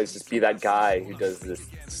I could always just be that guy who does this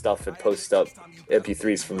stuff and posts up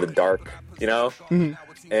MP3s from the dark, you know? Mm-hmm.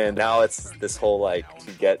 And now it's this whole, like,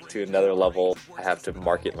 to get to another level, I have to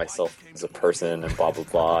market myself as a person and blah, blah,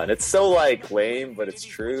 blah. And it's so, like, lame, but it's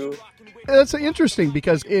true. That's interesting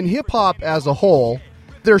because in hip-hop as a whole,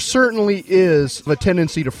 there certainly is a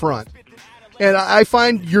tendency to front. And I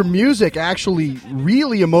find your music actually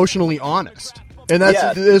really emotionally honest. And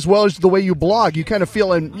that's as well as the way you blog. You kind of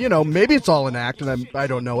feel, and maybe it's all an act, and I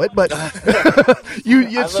don't know it, but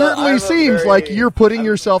it certainly seems like you're putting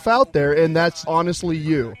yourself out there, and that's honestly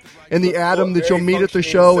you. And the Adam that you'll meet at the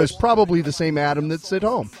show is probably the same Adam that's at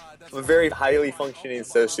home. I'm a very highly functioning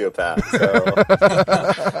sociopath. So.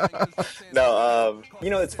 No,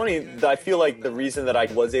 it's funny that I feel like the reason that I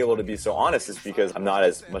was able to be so honest is because I'm not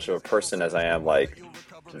as much of a person as I am like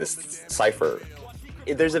this cipher.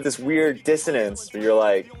 There's this weird dissonance where you're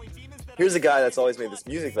like, here's a guy that's always made this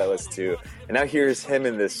music that I listen to, and now here's him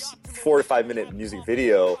in this 4 to 5 minute music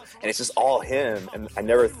video, and it's just all him, and I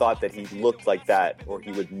never thought that he looked like that, or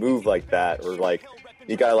he would move like that, or like,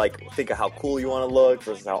 you gotta like think of how cool you want to look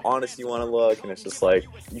versus how honest you want to look, and it's just like,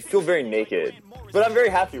 you feel very naked. But I'm very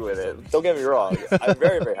happy with it. Don't get me wrong. I'm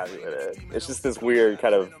very, very happy with it. It's just this weird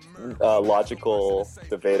kind of logical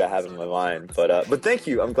debate I have in my mind. But thank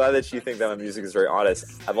you. I'm glad that you think that my music is very honest.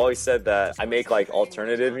 I've always said that I make like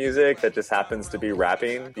alternative music that just happens to be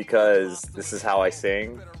rapping because this is how I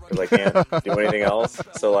sing, because I can't do anything else.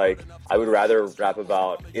 So like, I would rather rap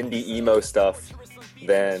about indie emo stuff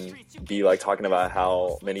than be like talking about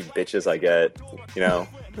how many bitches I get,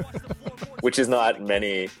 which is not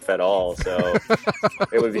many at all. So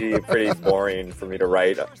it would be pretty boring for me to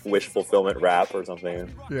write a wish fulfillment rap or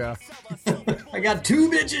something. Yeah. I got 2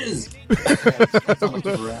 bitches. That's not much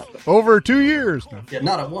of a rap. Over 2 years. Yeah,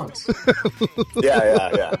 not at once.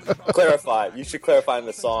 Yeah. Clarify. You should clarify in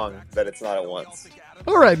the song that it's not at once.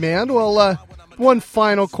 All right, man. Well, one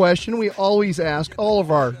final question we always ask all of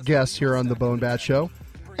our guests here on the BoneBat Show.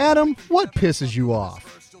 Adam, what pisses you off?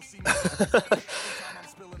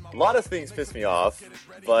 A lot of things piss me off,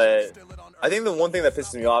 but I think the one thing that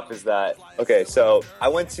pisses me off is that, okay, so I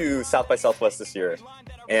went to South by Southwest this year,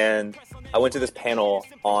 and I went to this panel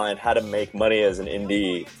on how to make money as an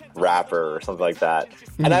indie rapper or something like that.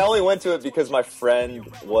 And I only went to it because my friend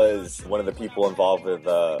was one of the people involved with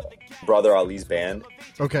Brother Ali's band.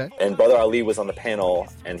 Okay. And Brother Ali was on the panel,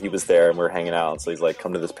 and he was there, and we were hanging out. So he's like,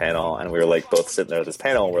 come to this panel. And we were like both sitting there at this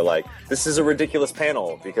panel, and we're like, this is a ridiculous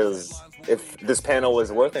panel, because if this panel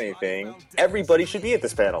was worth anything, everybody should be at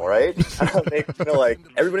this panel, right? I don't think,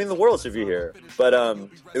 everybody in the world should be here. But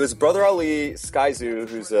it was Brother Ali, Skyzoo,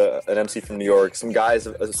 who's an MC from New York, some guys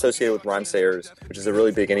associated with Rhymesayers, which is a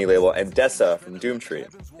really big indie label, and Dessa from Doomtree.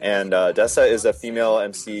 And Dessa is a female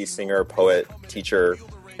MC, singer, poet, teacher,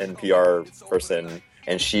 and PR person.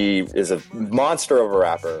 And she is a monster of a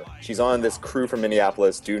rapper. She's on this crew from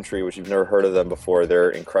Minneapolis, Doomtree, which you've never heard of them before. They're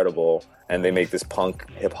incredible. And they make this punk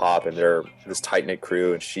hip-hop, and they're this tight-knit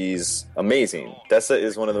crew, and she's amazing. Dessa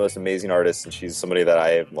is one of the most amazing artists, and she's somebody that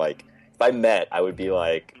I, like, if I met, I would be,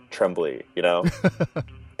 like, trembly,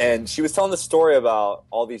 And she was telling the story about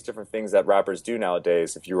all these different things that rappers do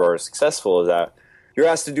nowadays if you are successful, is that you're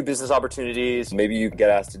asked to do business opportunities. Maybe you get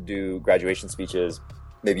asked to do graduation speeches.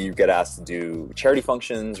 Maybe you get asked to do charity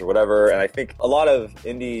functions or whatever. And I think a lot of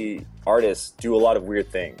indie artists do a lot of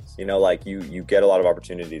weird things. Like you get a lot of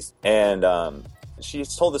opportunities. And she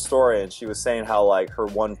told the story, and she was saying how like her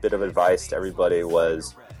one bit of advice to everybody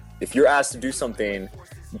was, if you're asked to do something,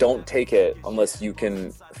 don't take it unless you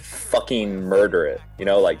can fucking murder it.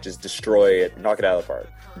 Like just destroy it, knock it out of the park.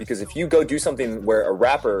 Because if you go do something where a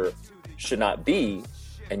rapper should not be,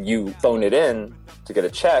 and you phone it in to get a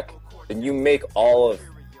check, then you make all of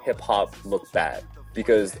hip-hop look bad,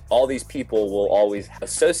 because all these people will always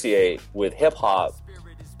associate with hip-hop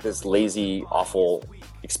this lazy, awful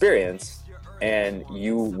experience, and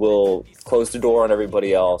you will close the door on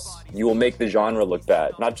everybody else. You will make the genre look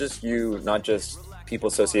bad. Not just you, not just people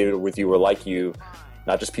associated with you or like you,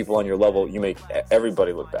 not just people on your level. You make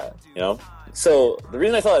everybody look bad, So the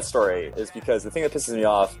reason I tell that story is because the thing that pisses me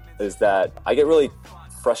off is that I get really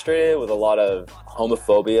frustrated with a lot of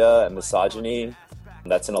homophobia and misogyny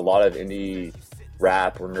that's in a lot of indie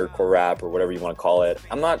rap or nerdcore rap or whatever you want to call it.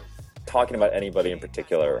 I'm not talking about anybody in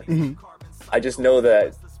particular. I just know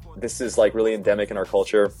that this is like really endemic in our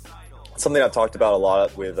culture. It's something I've talked about a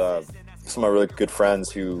lot with some of my really good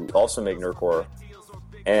friends who also make nerdcore.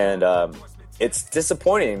 And it's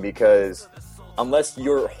disappointing because unless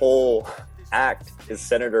your whole act is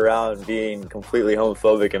centered around being completely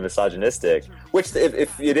homophobic and misogynistic, which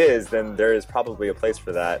if it is, then there is probably a place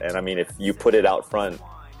for that. And I mean, if you put it out front,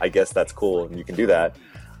 I guess that's cool and you can do that.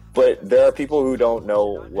 But there are people who don't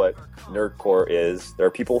know what nerdcore is. There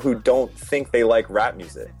are people who don't think they like rap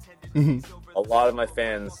music. A lot of my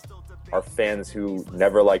fans are fans who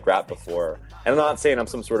never liked rap before. And I'm not saying I'm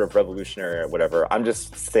some sort of revolutionary or whatever. I'm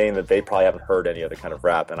just saying that they probably haven't heard any other kind of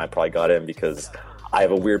rap, and I probably got in because I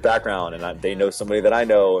have a weird background, and they know somebody that I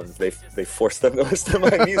know, and they forced them to listen to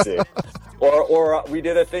my music. Or we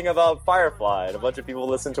did a thing about Firefly, and a bunch of people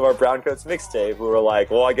listened to our Browncoats mixtape who were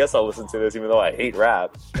like, well, I guess I'll listen to this even though I hate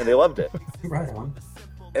rap, and they loved it. Right on.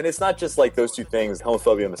 And it's not just like those two things,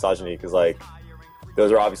 homophobia and misogyny, because like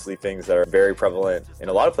those are obviously things that are very prevalent in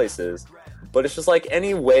a lot of places, but it's just like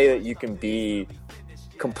any way that you can be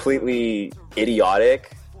completely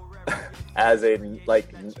idiotic as a, like,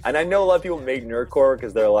 and I know a lot of people make nerdcore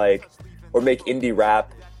because they're like, or make indie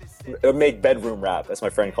rap, or make bedroom rap, as my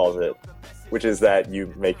friend calls it, which is that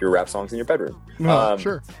you make your rap songs in your bedroom.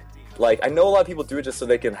 Sure. Like, I know a lot of people do it just so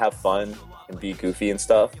they can have fun and be goofy and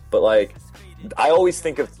stuff, but like, I always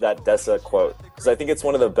think of that Dessa quote because I think it's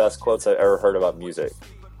one of the best quotes I've ever heard about music,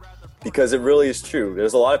 because it really is true.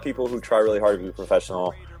 There's a lot of people who try really hard to be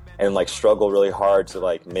professional and like struggle really hard to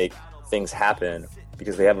like make things happen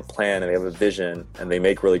because they have a plan and they have a vision and they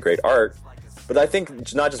make really great art. But I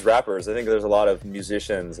think not just rappers, I think there's a lot of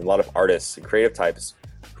musicians and a lot of artists and creative types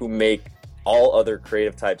who make all other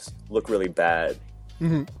creative types look really bad.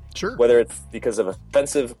 Sure. Whether it's because of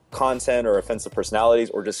offensive content or offensive personalities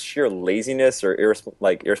or just sheer laziness or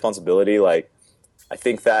irresponsibility. Like, I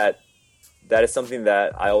think that is something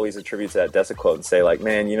that I always attribute to that Dessa quote and say, like,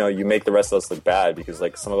 man, you know, you make the rest of us look bad because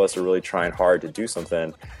like some of us are really trying hard to do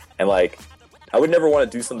something. And like, I would never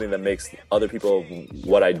want to do something that makes other people,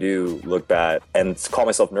 what I do, look bad and call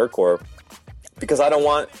myself nerdcore, because I don't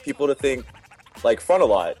want people to think like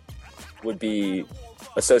Frontalot would be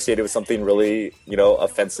associated with something really, you know,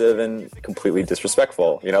 offensive and completely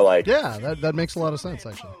disrespectful, you know, like... Yeah, that makes a lot of sense,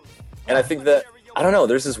 actually. And I think that, I don't know,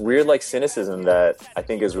 there's this weird, like, cynicism that I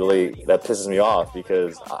think is really, that pisses me off,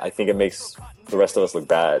 because I think it makes the rest of us look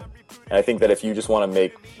bad. And I think that if you just want to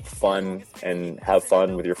make fun and have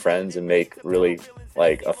fun with your friends and make really,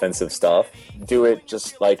 like, offensive stuff, do it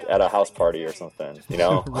just, like, at a house party or something, you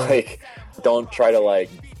know? Like, don't try to, like,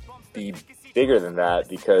 be bigger than that,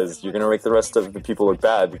 because you're going to make the rest of the people look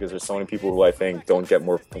bad, because there's so many people who I think don't get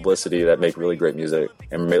more publicity that make really great music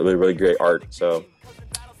and make really, really great art. So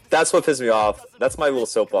that's what pisses me off. That's my little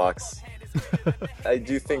soapbox. I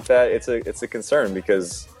do think that it's a concern,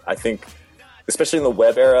 because I think, especially in the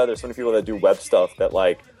web era, there's so many people that do web stuff that,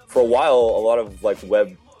 like, for a while, a lot of like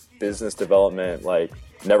web business development like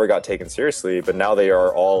never got taken seriously, but now they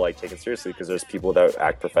are all like taken seriously because there's people that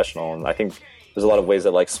act professional. And I think there's a lot of ways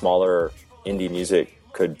that like smaller indie music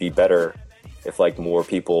could be better if like more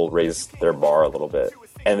people raise their bar a little bit.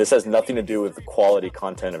 And this has nothing to do with the quality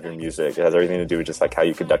content of your music. It has everything to do with just like how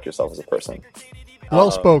you conduct yourself as a person.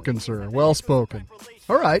 Well spoken, sir. Well spoken.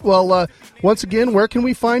 All right. Well, once again, where can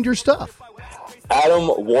we find your stuff? Adam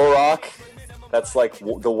WarRock. That's like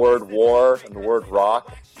the word war and the word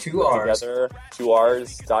rock. 2 R's. Together.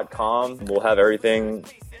 2Rs.com. We'll have everything.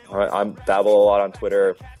 I babble a lot on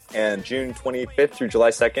Twitter. And June 25th through July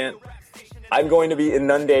 2nd, I'm going to be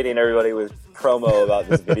inundating everybody with promo about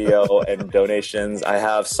this video and donations. I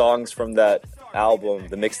have songs from that album,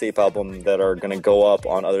 the mixtape album, that are going to go up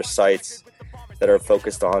on other sites that are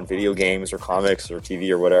focused on video games or comics or TV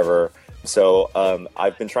or whatever. So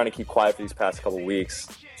I've been trying to keep quiet for these past couple weeks.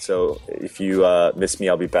 So if you miss me,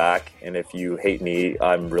 I'll be back. And if you hate me,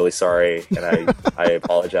 I'm really sorry. And I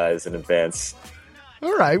apologize in advance.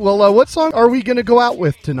 All right. Well, what song are we going to go out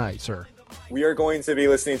with tonight, sir? We are going to be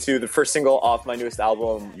listening to the first single off my newest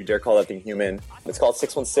album, You Dare Call That Thing Human. It's called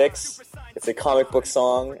 616. It's a comic book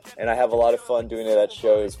song, and I have a lot of fun doing it at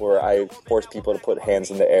shows where I force people to put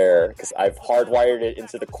hands in the air, because I've hardwired it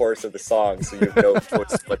into the chorus of the song, so you have no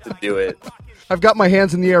choice but to do it. I've got my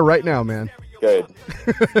hands in the air right now, man. Good.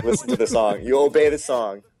 Listen to the song. You obey the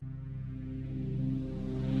song.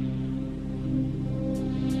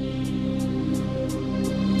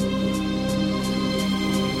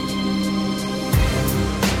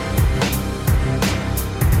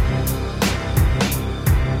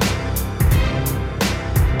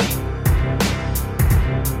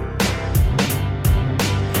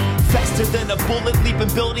 than a bullet,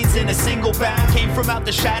 leaping buildings in a single bound. Came from out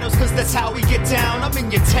the shadows, cause that's how we get down. I'm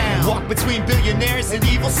in your town. Walk between billionaires and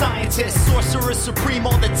evil scientists. Sorcerer supreme,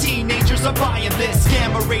 all the teenagers are buying this.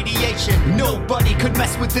 Gamma radiation, nobody could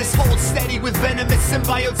mess with this. Hold steady with venomous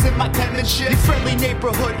symbiotes in my penmanship. Your friendly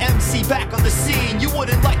neighborhood MC back on the scene. You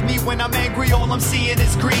wouldn't like me when I'm angry, all I'm seeing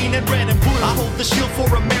is green and red and blue. I hold the shield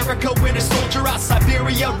for America, winter soldier out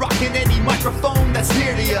Siberia. Rocking any microphone that's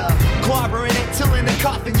near to ya. Clobbering it till in the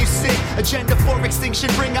coffin you sit. Agenda for extinction,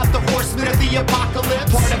 bring out the horsemen of the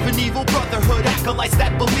apocalypse. Part of an evil brotherhood, acolytes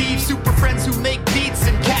that believe. Super friends who make beats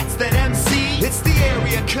and cats that MC. It's the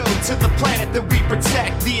area code to the planet that we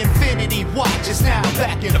protect. The Infinity Watch is now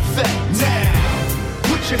back in effect. Now,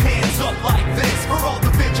 put your hands up like this. For all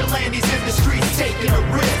the vigilantes in the streets taking a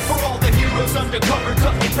risk. For all the heroes undercover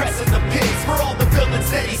ducking, pressing the pigs. For all the villains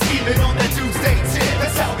that he's scheming on that doomsday tip.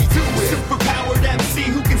 That's how we do it. Superpowered MC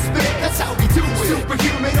who can spit. That's how we do it.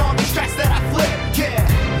 Superhuman on these tracks that I flip. Yeah,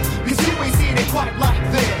 cause you ain't seen it quite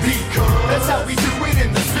like this. Because that's how we do it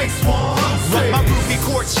in the 616. Like my ruby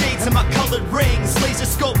quartz shades and my colored rings. Laser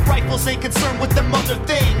scope rifles ain't concerned with them other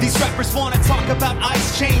things. These rappers wanna talk about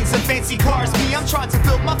ice chains and fancy cars. Me, I'm trying to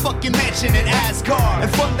build my fucking mansion in Asgard.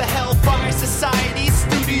 And from the Hellfire Society,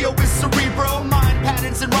 studio is cerebro. Mind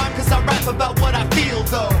patterns and rhyme, cause I rap about what I feel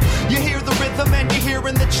though. You hear the rhythm and you're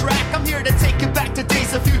hearing the track. I'm here to take it back to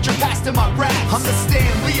days of future past in my rap. I'm the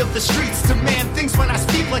Stan Lee of the streets, demand things when I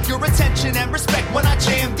speak. Like your attention and respect when I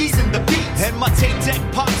jam these in the beats. And my tape deck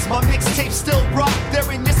pops, my mixtapes still rock.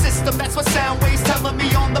 They're in your system, that's what sound waves telling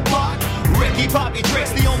me on the block. Ricky Bobby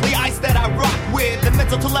Drake's the only ice that I rock with. The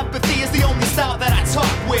mental telepathy is the only style that I talk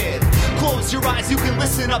with. Close your eyes, you can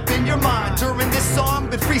listen up in your mind. During this song,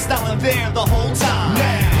 been freestyling there the whole time.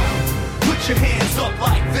 Now, put your hands up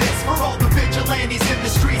like this. For all the vigilantes in the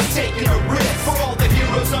streets taking a risk. For all the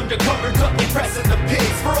heroes undercover ducking, pressing the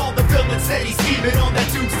pigs. For all the villains that he's scheming on that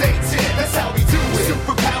doomsday tip. That's how we do it.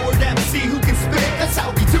 Superpowered MC who can spit. That's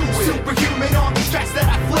how we do it. Superhuman on these tracks that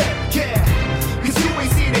I flip. Yeah, cause you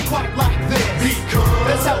ain't seen it quite like this. Because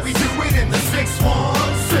that's how we do it in the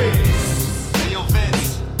 616. Hey yo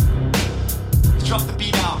Vince, drop the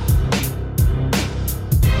beat out.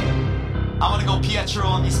 I wanna go Pietro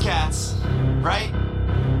on these cats, right?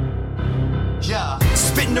 Yeah.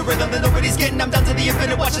 Spitting the rhythm that nobody's getting. I'm down to the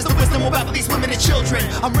infinite. Watch as the wisdom will baffle these women and children.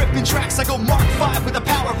 I'm ripping tracks. I go Mark 5 with a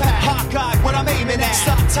power pack. Hawkeye, what I'm aiming at.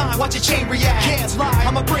 Stop time, watch a chain react. Can't lie,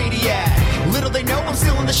 I'm a brainiac. Little they know, I'm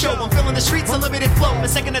still in the show. I'm filling the streets, unlimited flow. A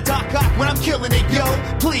second to Doc Ock when I'm killing it, yo.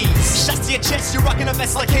 Please, shots to your chest. You're rocking a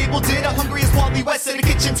vest like Cable did. I'm hungry as Wally West at a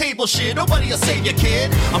kitchen table shit. Nobody'll save you,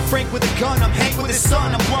 kid. I'm Frank with a gun. I'm Hank with his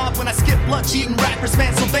son. I'm Blob when I skip lunch, eating rappers,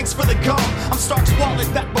 man. So thanks for the gum. I'm Stark's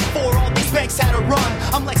wallet back before all these banks had a run.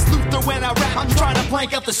 I'm Lex Luthor when I rap, I'm trying to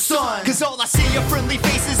blank out the sun. Cause all I see are friendly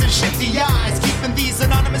faces and shifty eyes. Keeping these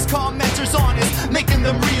anonymous commenters honest, making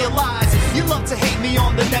them realize you love to hate me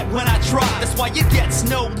on the net when I try. That's why you get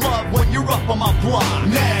no love when you're up on my block.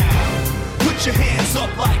 Now, put your hands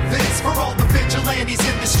up like this. For all the vigilantes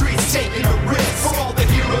in the streets taking a risk. For all the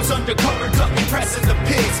heroes undercover ducking, pressing the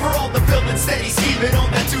pigs. For all the villains that he's scheming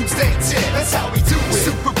on that doomsday tip. That's how we do it.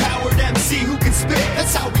 Superpowered MC who can spit.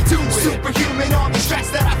 That's how we do it. Superhuman on these tracks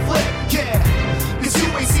that I flip. Yeah, cause you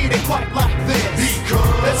ain't seen it quite like this.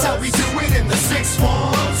 Because that's how we do it in the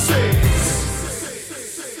 616.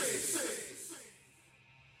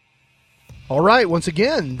 All right, once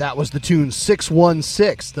again, that was the tune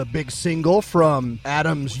 616, the big single from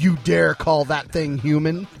Adam's You Dare Call That Thing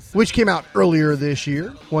Human, which came out earlier this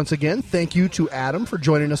year. Once again, thank you to Adam for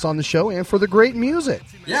joining us on the show and for the great music.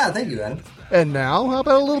 Yeah, thank you, Adam. And now, how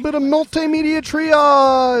about a little bit of Multimedia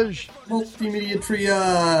Triage? Multimedia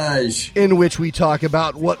Triage. In which we talk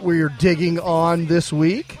about what we're digging on this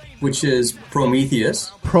week. Which is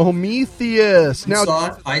Prometheus. Prometheus. Now,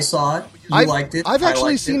 I saw it. You liked it. I've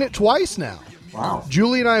actually seen it twice now. Wow.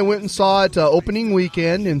 Julie and I went and saw it opening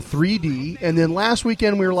weekend in 3D, and then last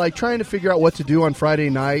weekend we were like trying to figure out what to do on Friday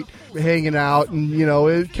night, hanging out, and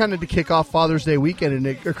it kind of to kick off Father's Day weekend, and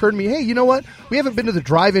it occurred to me, hey, you know what? We haven't been to the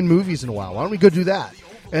drive-in movies in a while. Why don't we go do that?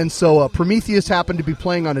 And so Prometheus happened to be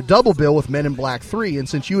playing on a double bill with Men in Black 3, and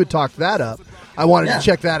since you had talked that up, I wanted to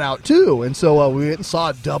check that out too. And so we went and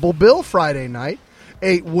saw a double bill Friday night,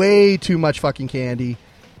 ate way too much fucking candy.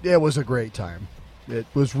 It was a great time. It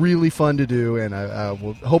was really fun to do, and I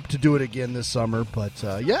will hope to do it again this summer. But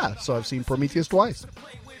so I've seen Prometheus twice.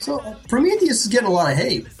 So Prometheus is getting a lot of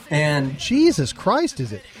hate, and Jesus Christ,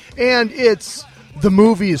 is it? And the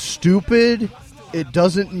movie is stupid. It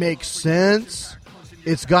doesn't make sense.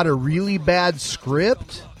 It's got a really bad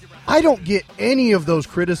script. I don't get any of those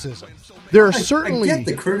criticisms. There are certainly... I get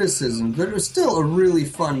the criticism, but it was still a really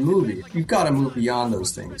fun movie. You've got to move beyond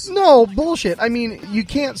those things. No, bullshit. I mean, you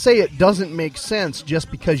can't say it doesn't make sense just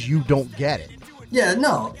because you don't get it. Yeah,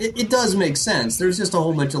 no, it does make sense. There's just a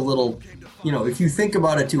whole bunch of little... if you think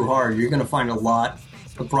about it too hard, you're going to find a lot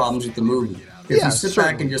of problems with the movie. If you sit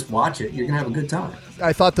back and just watch it, you're going to have a good time.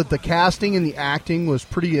 I thought that the casting and the acting was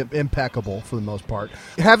pretty impeccable for the most part.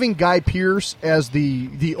 Having Guy Pearce as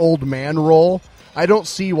the old man role, I don't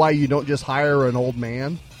see why you don't just hire an old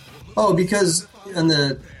man. Oh, because in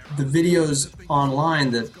the videos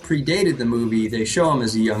online that predated the movie, they show him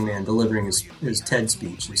as a young man delivering his TED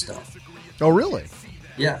speech and stuff. Oh, really?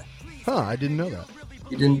 Yeah. Huh, I didn't know that.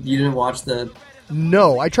 You didn't watch the...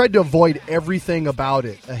 No, I tried to avoid everything about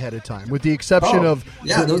it ahead of time, with the exception of...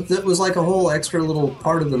 Yeah, that was like a whole extra little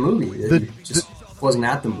part of the movie that just wasn't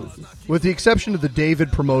at the movie. With the exception of the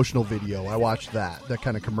David promotional video, I watched that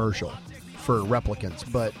kind of commercial for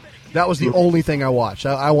replicants, but that was the only thing I watched.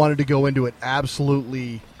 I wanted to go into it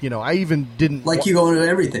absolutely, I even didn't... Like you go into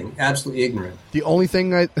everything, absolutely ignorant. The only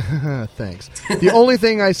thing Thanks. The only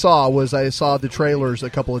thing I saw was I saw the trailers a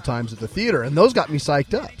couple of times at the theater, and those got me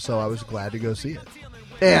psyched up, so I was glad to go see it.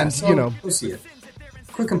 And, go see it.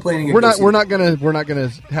 Quit complaining. We're not gonna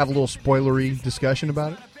have a little spoilery discussion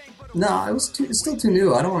about it. No, it's still too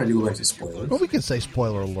new. I don't want to do a bunch of spoilers. Well, we can say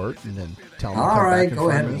spoiler alert and then tell them. All right, go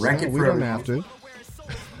ahead and wreck it for everyone. We don't have to.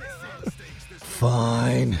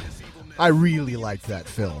 Fine. I really liked that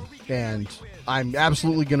film, and I'm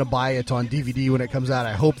absolutely going to buy it on DVD when it comes out.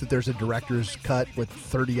 I hope that there's a director's cut with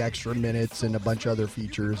 30 extra minutes and a bunch of other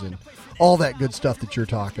features and all that good stuff that you're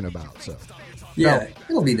talking about. So, yeah,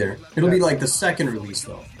 it'll be there. It'll be like the second release,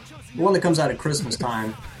 though. The one that comes out at Christmas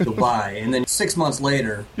time, you'll buy, and then 6 months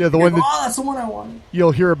later, the one that's the one I wanted.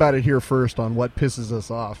 You'll hear about it here first on What Pisses Us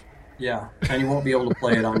Off. Yeah, and you won't be able to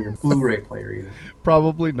play it on your Blu-ray player either.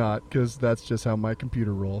 Probably not, because that's just how my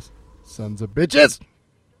computer rolls. Sons of bitches!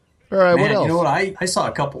 All right, what else? You know what? I saw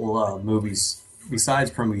a couple movies besides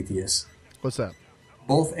Prometheus. What's that?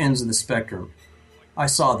 Both ends of the spectrum. I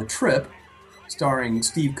saw The Trip, starring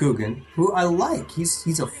Steve Coogan, who I like.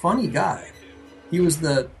 He's a funny guy. He was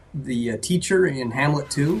the teacher in Hamlet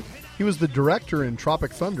 2. He was the director in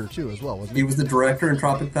Tropic Thunder, too, as well, wasn't he? He was the director in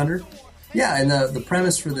Tropic Thunder. Yeah, and the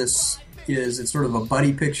premise for this is it's sort of a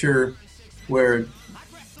buddy picture where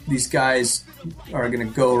these guys are going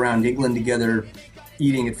to go around England together,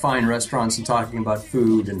 eating at fine restaurants and talking about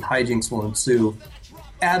food, and hijinks will ensue.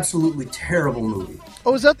 Absolutely terrible movie.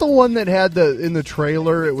 Oh, is that the one that had in the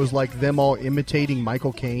trailer, it was like them all imitating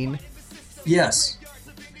Michael Caine? Yes.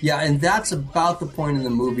 Yeah, and that's about the point in the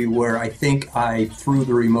movie where I think I threw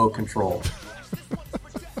the remote control.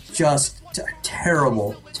 Just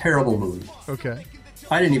terrible, terrible movie. Okay.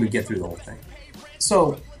 I didn't even get through the whole thing.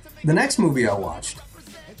 So, the next movie I watched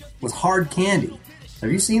was Hard Candy.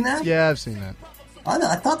 Have you seen that? Yeah, I've seen that.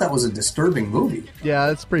 I thought that was a disturbing movie.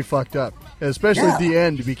 Yeah, it's pretty fucked up. Especially at the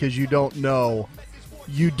end, because you don't know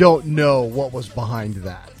what was behind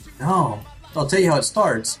that. No. I'll tell you how it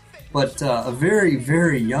starts. But a very,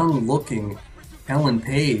 very young-looking Ellen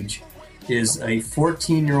Page is a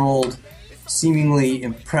 14-year-old, seemingly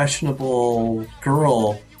impressionable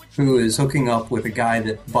girl who is hooking up with a guy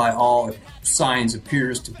that, by all signs,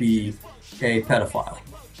 appears to be a pedophile.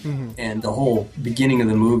 Mm-hmm. And the whole beginning of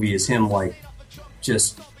the movie is him,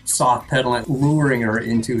 just soft pedaling, luring her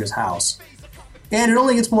into his house. And it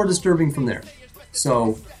only gets more disturbing from there.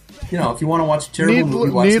 So, if you want to watch a terrible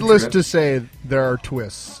movie, watch Needless The Trip. to say, there are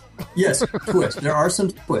twists. Yes, twists. There are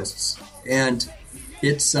some twists. And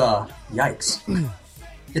it's, yikes.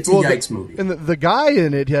 It's a yikes movie. And the guy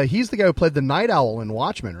in it, he's the guy who played the Night Owl in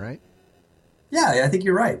Watchmen, right? Yeah, I think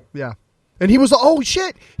you're right. Yeah. And he was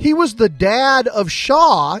the dad of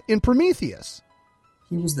Shaw in Prometheus.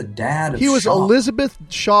 He was the dad of Shaw? He was Elizabeth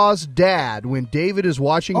Shaw's dad when David is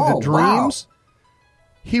watching the dreams. Wow.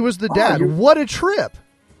 He was the dad. What a trip.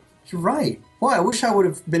 You're right. Well, I wish I would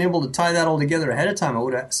have been able to tie that all together ahead of time. I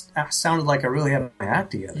would have sounded like I really had my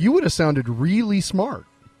act together. You would have sounded really smart.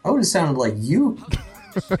 I would have sounded like you.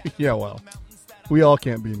 Yeah, well, we all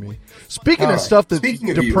can't be me. Speaking of stuff that's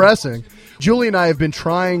depressing, Julie and I have been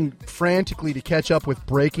trying frantically to catch up with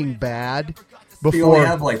Breaking Bad. We only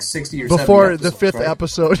have 60 or 70 before episodes, the fifth right?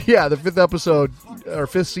 episode. Yeah, the fifth episode, our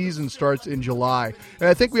fifth season starts in July. And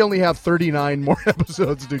I think we only have 39 more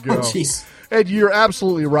episodes to go. Oh, jeez. And you're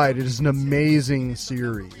absolutely right. It is an amazing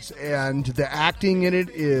series. And the acting in it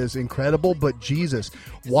is incredible. But Jesus,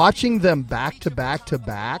 watching them back to back to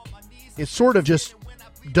back, it sort of just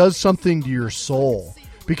does something to your soul.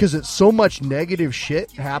 Because it's so much negative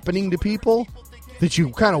shit happening to people that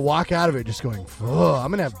you kind of walk out of it just going,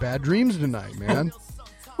 I'm going to have bad dreams tonight, man.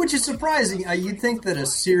 Which is surprising. You'd think that a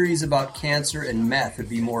series about cancer and meth would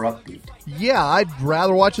be more upbeat. Yeah, I'd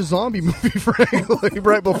rather watch a zombie movie, frankly,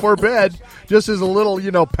 right before bed, just as a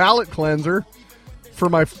little, palate cleanser for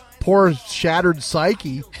my poor shattered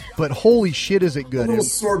psyche. But holy shit, is it good. A little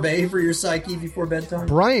sorbet for your psyche before bedtime.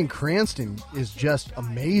 Bryan Cranston is just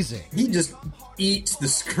amazing. He just eats the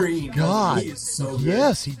screen. God, he is so good.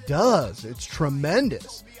 Yes, he does. It's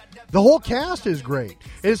tremendous. The whole cast is great.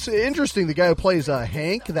 It's interesting, the guy who plays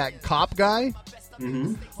Hank, that cop guy.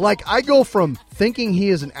 Mm-hmm. Like, I go from thinking he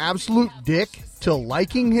is an absolute dick to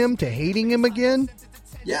liking him to hating him again.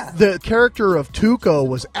 Yeah. The character of Tuco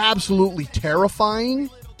was absolutely terrifying.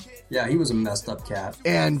 Yeah, he was a messed up cat.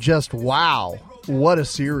 And just, wow, what a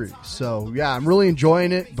series. So, yeah, I'm really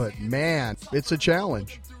enjoying it, but man, it's a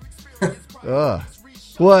challenge.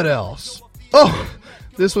 What else? Oh,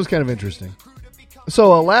 this was kind of interesting.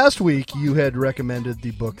 So last week you had recommended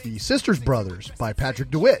the book The Sisters Brothers by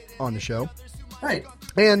Patrick DeWitt on the show. Right.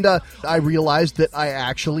 And I realized that I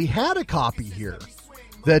actually had a copy here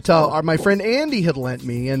that my friend Andy had lent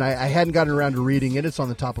me, and I hadn't gotten around to reading it. It's on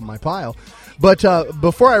the top of my pile. But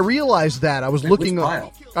before I realized that, I was looking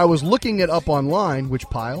it up online. Which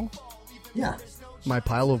pile? Yeah. My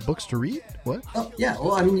pile of books to read? What? Oh, yeah.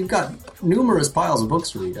 Well, I mean, you've got numerous piles of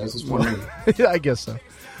books to read. I was just wondering. I guess so.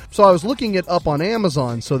 So I was looking it up on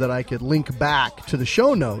Amazon so that I could link back to the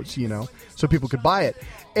show notes, so people could buy it.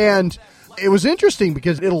 And it was interesting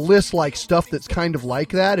because it'll list like stuff that's kind of like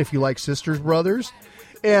that if you like Sisters Brothers.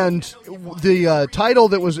 And the title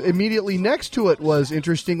that was immediately next to it was,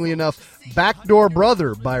 interestingly enough, Backdoor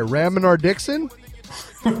Brother by Raminar Dixon.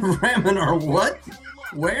 Raminar what?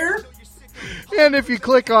 Where? And if you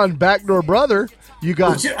click on Backdoor Brother, you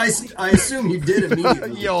got... I assume you did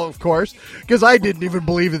immediately. Of course, because I didn't even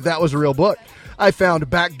believe that was a real book. I found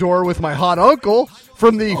Backdoor with My Hot Uncle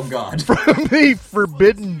from the from the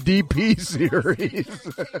Forbidden DP series.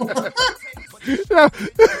 Now,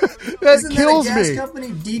 that kills that a gas me. Company,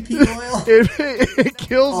 DP Oil? It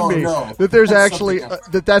kills me that there's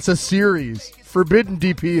that's a series. Forbidden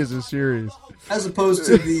DP is a series. As opposed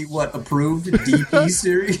to the, approved DP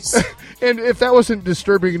series? And if that wasn't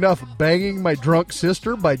disturbing enough, Banging My Drunk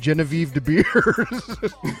Sister by Genevieve de Beers.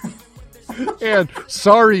 And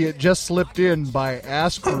Sorry It Just Slipped In by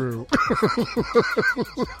Ass Crew.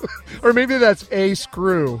 Or maybe that's A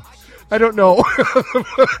Screw. I don't know.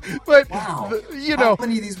 But, wow. How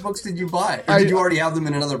many of these books did you buy? Or did you already have them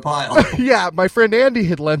in another pile? Yeah, my friend Andy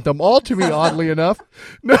had lent them all to me, oddly enough.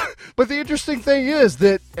 No, but the interesting thing is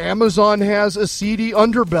that Amazon has a seedy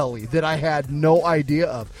underbelly that I had no idea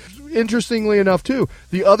of. Interestingly enough, too,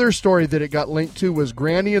 the other story that it got linked to was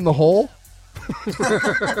Granny in the Hole.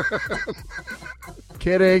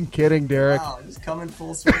 Kidding, Derek. Wow, just coming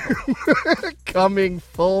full circle. Coming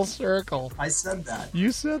full circle. I said that.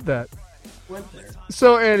 You said that. Went there.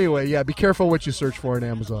 So anyway, yeah, be careful what you search for in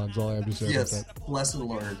Amazon is all I have to say about that. Yes, lesson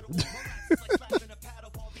learned.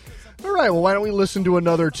 All right, well, why don't we listen to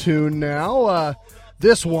another tune now?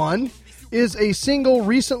 This one is a single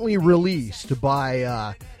recently released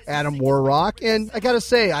by Adam WarRock, and I gotta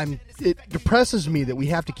say, it depresses me that we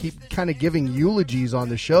have to keep kind of giving eulogies on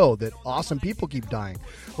the show that awesome people keep dying.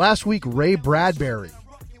 Last week, Ray Bradbury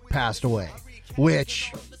passed away,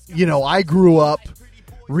 which, I grew up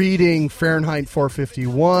reading Fahrenheit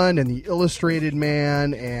 451 and The Illustrated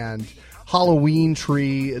Man and Halloween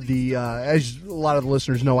Tree. As a lot of the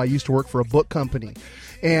listeners know, I used to work for a book company.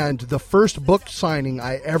 And the first book signing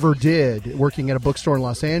I ever did working at a bookstore in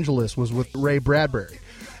Los Angeles was with Ray Bradbury.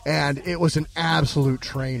 And it was an absolute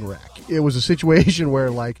train wreck. It was a situation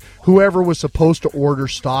where, whoever was supposed to order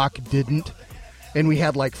stock didn't. And we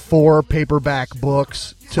had, 4 paperback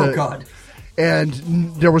books. Oh, God. And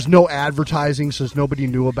there was no advertising, so nobody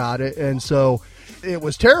knew about it. And so it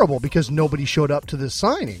was terrible because nobody showed up to this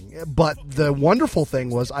signing. But the wonderful thing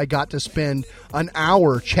was I got to spend an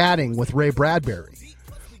hour chatting with Ray Bradbury.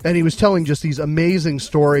 And he was telling just these amazing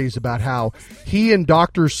stories about how he and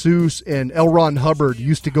Dr. Seuss and L. Ron Hubbard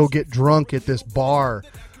used to go get drunk at this bar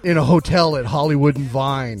in a hotel at Hollywood and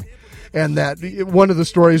Vine. And that one of the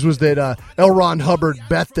stories was that L. Ron Hubbard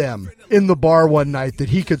bet them in the bar one night that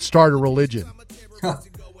he could start a religion. I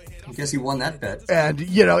guess he won that bet. And,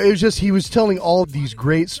 it was just, he was telling all of these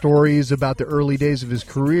great stories about the early days of his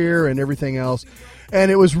career and everything else. And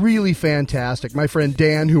it was really fantastic. My friend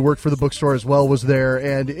Dan, who worked for the bookstore as well, was there.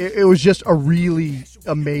 And it was just a really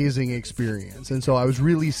amazing experience. And so I was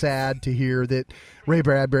really sad to hear that Ray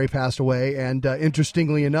Bradbury passed away. And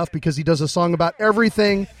interestingly enough, because he does a song about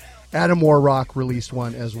everything, Adam WarRock released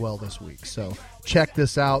one as well this week. So check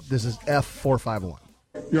this out. This is F451.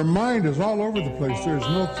 Your mind is all over the place. There's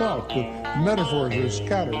no thought. The metaphors are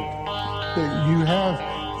scattered. You have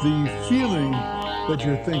the feeling that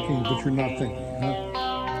you're thinking, but you're not thinking.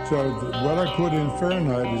 Huh? So what I put in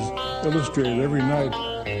Fahrenheit is illustrated every night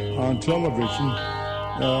on television.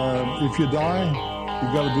 If you die,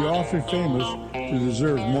 you got to be awfully famous to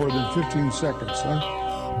deserve more than 15 seconds, huh?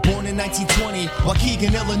 Born in 1920,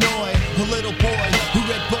 Waukegan, Illinois, a little boy who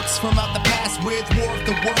read books from out the past with War of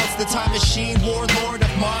the Worlds, the Time Machine, Warlord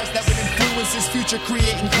of Mars that would influence his future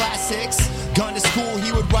creating classics. Gone to school,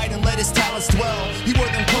 he would write and let his talents dwell. He wore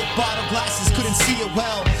them Coke bottle glasses, couldn't see it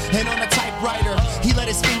well. And on a typewriter, he let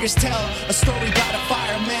his fingers tell a story about a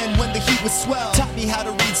fireman when the heat would swell. Taught me how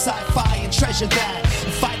to read sci-fi and treasure that,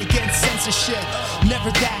 and fight against censorship. Never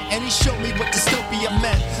that, and he showed me what dystopia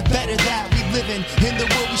meant. Better that we living in the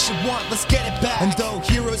world we should want, let's get it back. And though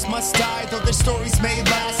heroes must die, though their stories may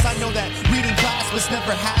last, I know that reading class was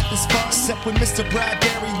never half as fun, except when Mr.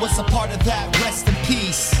 Bradbury was a part of that. Rest in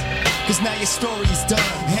peace, cause now your story's done.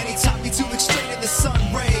 And he taught me to look straight in the sun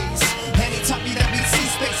rays, and he taught me that we'd see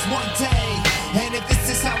space one day. And if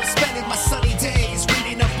this is how I'm spending my sunny days,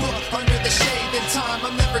 reading a book under the shade, then time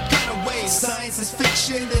I'm never gonna waste. Science is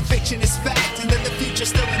fiction, then fiction is fact, and then the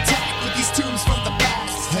future's still intact with these tombs from the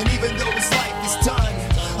past. And even though his life is done,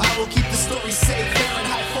 I will keep the story safe.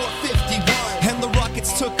 Fahrenheit 451. And the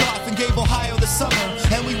rockets took off and gave Ohio the summer,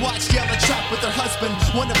 and we watched Yellow Trap with her husband,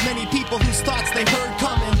 one of many people whose thoughts they heard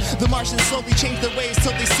coming. The Martians slowly changed their ways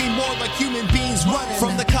till they seem more like human beings running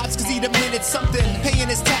from the cops, cause he'd admitted something, paying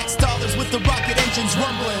his tax dollars with the rocket engines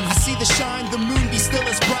rumbling. I see the shine, the moon be still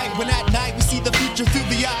as bright, when at night we see the future through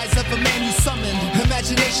the eyes of a man who summoned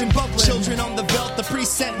imagination bubbling. Children on the belt, the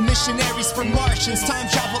pre-sent missionaries from Martians. Time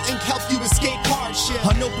travel ink helped you escape hardship.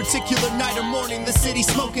 On no particular night or morning, the city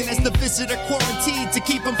smoking as the visitor quarantined to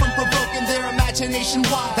keep them from provoking their imagination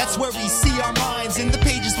wild. That's where we see our minds in the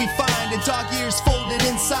pages we find, and dog ears folded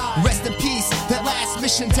inside. Rest in peace, that last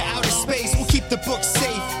mission to outer space. We'll keep the books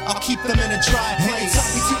safe, I'll keep them in a dry place. And he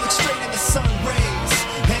taught me to look straight in the sun rays,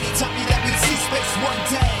 and he taught me that we'd see space one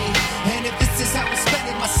day. And if this is how I'm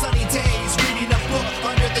spending my sunny days, reading a book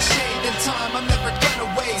under the shade, then time I'm never gonna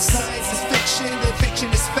waste. Science is fiction, then fiction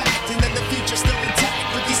is fact, and then the future's still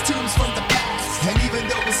intact with these tombs from the past. And even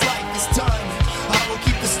though his life is done, I will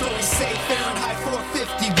keep the story safe. Fahrenheit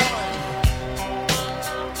 451.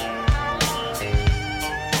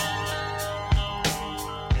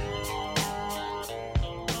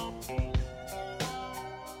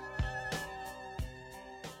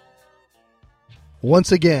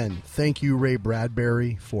 Once again, thank you, Ray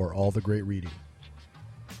Bradbury, for all the great reading.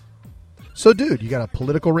 So, dude, you got a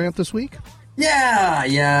political rant this week? Yeah.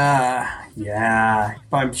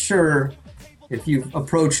 I'm sure if you've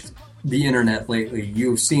approached the internet lately,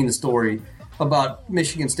 you've seen the story about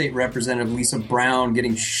Michigan State Representative Lisa Brown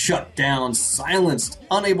getting shut down, silenced,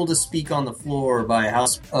 unable to speak on the floor by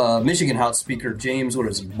Michigan House Speaker James,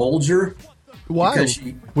 Bolger. Why?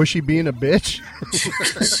 Was she being a bitch?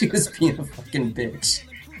 She was being a fucking bitch.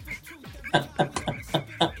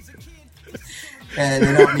 And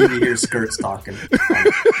you don't need to hear skirts talking.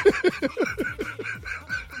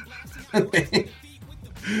 Okay.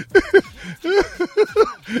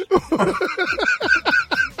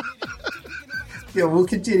 Yeah, we'll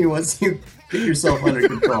continue once you get yourself under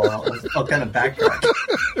control. I'll kind of backtrack.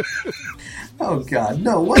 Oh, God.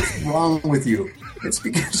 No, what's wrong with you? It's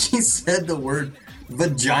because she said the word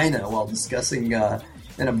vagina while discussing an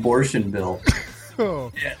abortion bill.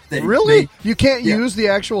 Oh. Yeah, really? You can't use the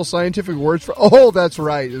actual scientific words for... Oh, that's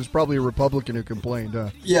right. It was probably a Republican who complained,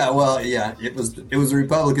 huh? Yeah, well, yeah. It was the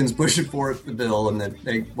Republicans pushing forth the bill, and then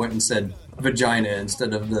they went and said vagina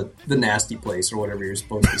instead of the nasty place or whatever you're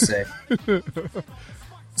supposed to say.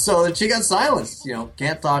 So she got silenced.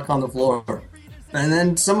 Can't talk on the floor. And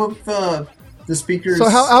then some of the speakers... So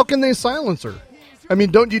how can they silence her? I mean,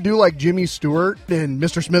 don't you do like Jimmy Stewart and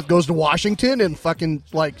Mr. Smith Goes to Washington and fucking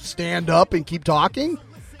like stand up and keep talking?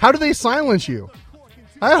 How do they silence you?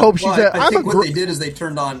 I hope she's... I think what they did is they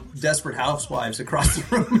turned on Desperate Housewives across the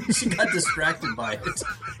room and she got distracted by it.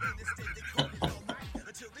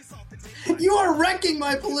 You are wrecking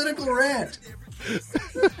my political rant.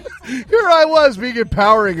 Here I was being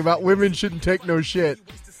empowering about women shouldn't take no shit.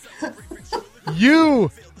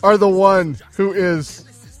 You are the one who is...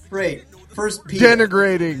 Right. First Peter.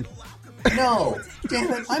 Denigrating. No.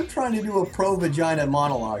 Damn it. I'm trying to do a pro-vagina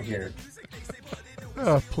monologue here.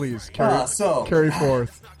 Please, carry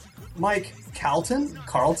forth. Mike Carlton?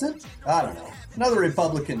 I don't know. Another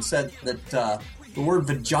Republican said that the word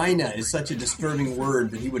vagina is such a disturbing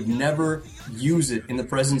word that he would never use it in the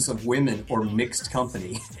presence of women or mixed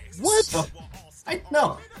company. What? So, I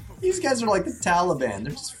know. These guys are like the Taliban.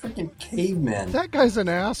 They're just freaking cavemen. That guy's an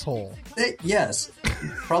asshole. Yes.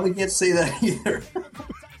 Probably can't say that either.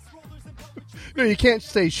 No, you can't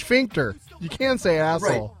say sphincter. You can say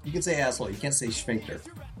asshole. Right. You can say asshole. You can't say sphincter.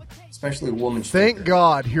 Especially a woman sphincter. Thank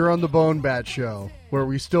God, here on the BoneBat Show, where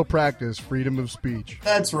we still practice freedom of speech.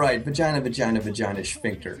 That's right. Vagina,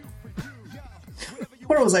 sphincter.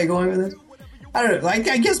 Where was I going with this? I don't know.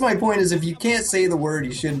 I guess my point is if you can't say the word,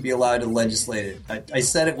 you shouldn't be allowed to legislate it. I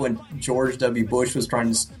said it when George W. Bush was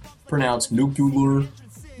trying to pronounce nuclear,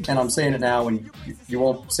 and I'm saying it now when you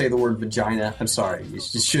won't say the word vagina. I'm sorry. You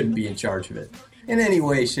just shouldn't be in charge of it in any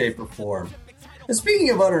way, shape, or form. And speaking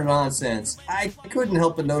of utter nonsense, I couldn't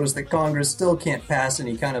help but notice that Congress still can't pass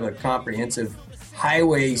any kind of a comprehensive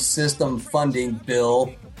highway system funding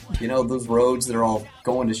bill. You know, those roads that are all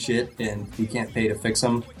going to shit and we can't pay to fix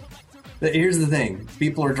them. Here's the thing.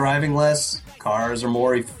 People are driving less. Cars are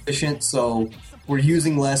more efficient, so we're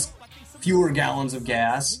using fewer gallons of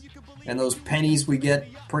gas. And those pennies we get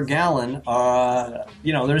per gallon,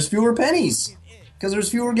 there's fewer pennies because there's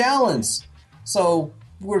fewer gallons. So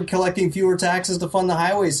we're collecting fewer taxes to fund the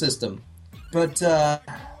highway system. But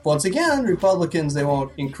once again, Republicans, they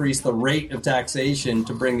won't increase the rate of taxation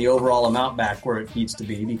to bring the overall amount back where it needs to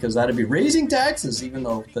be because that'd be raising taxes, even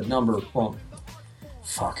though the number won't.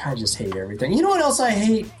 Fuck, I just hate everything. You know what else I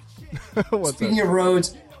hate? Speaking of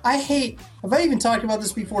roads, I hate, have I even talked about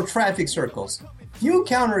this before? Traffic circles. If you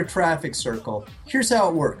encounter a traffic circle, here's how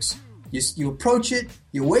it works. You approach it,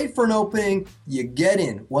 you wait for an opening, you get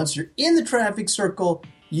in. Once you're in the traffic circle,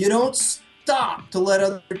 you don't stop to let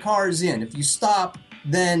other cars in. If you stop,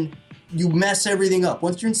 then you mess everything up.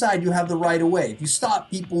 Once you're inside, you have the right of way. If you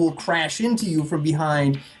stop, people will crash into you from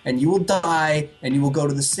behind, and you will die, and you will go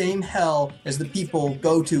to the same hell as the people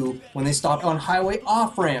go to when they stop on highway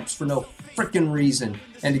off-ramps for no frickin' reason,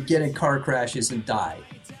 and to get in car crashes and die.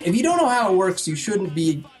 If you don't know how it works, you shouldn't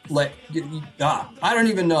be I don't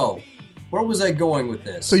even know. Where was I going with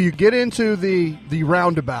this? So you get into the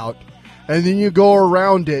roundabout, and then you go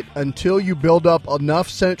around it until you build up enough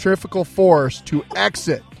centrifugal force to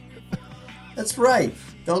exit. That's right.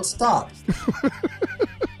 Don't stop.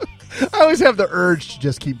 I always have the urge to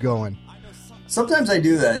just keep going. Sometimes I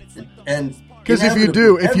do that, and because if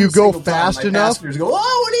you go fast enough, passengers go, "Oh,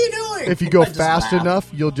 what are you doing?" If you go fast enough,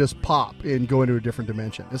 you'll just pop and go into a different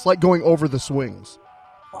dimension. It's like going over the swings.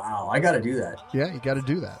 Wow, I got to do that. Yeah, you got to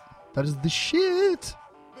do that. That is the shit.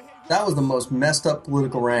 That was the most messed up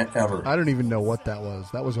political rant ever. I don't even know what that was.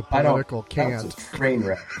 That was a political cant. That was a train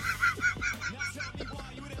wreck.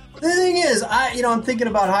 The thing is, I'm thinking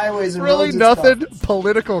about highways and really roads. Really, nothing stuff.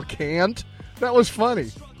 political cant. That was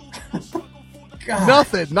funny. God.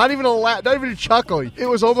 Nothing. Not even a chuckle. It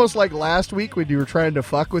was almost like last week when you were trying to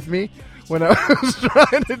fuck with me when I was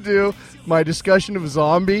trying to do my discussion of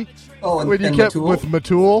Zombie. Oh, when you kept Matul? With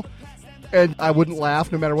Matul, and I wouldn't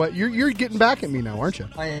laugh no matter what. You're getting back at me now, aren't you?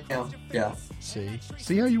 I am. Yeah. See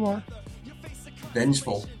how you are.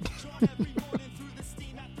 Vengeful.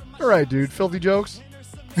 All right, dude. Filthy jokes.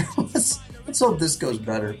 Let's hope this goes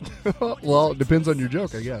better. Well, it depends on your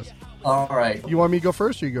joke, I guess. All right. You want me to go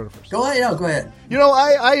first, or you go first? Go ahead. No, go ahead. You know,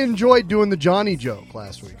 I enjoyed doing the Johnny joke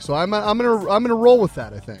last week, so I'm gonna roll with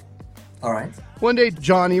that. I think. All right. One day,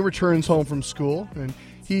 Johnny returns home from school, and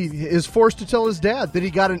he is forced to tell his dad that he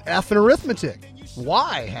got an F in arithmetic.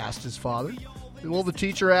 Why? Asked his father. Well, the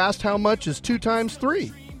teacher asked how much is 2 times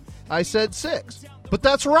 3. I said 6. But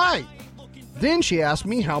that's right. Then she asked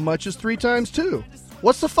me how much is 3 times 2.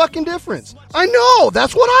 What's the fucking difference? I know!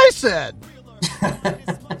 That's what I said!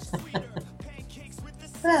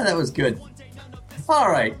 Yeah, that was good.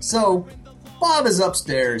 Alright, so Bob is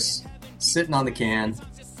upstairs, sitting on the can.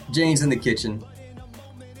 Jane's in the kitchen,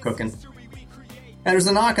 cooking. And there's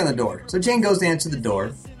a knock on the door. So Jane goes to answer the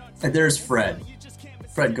door, and there's Fred.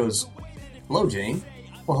 Fred goes, "Hello, Jane."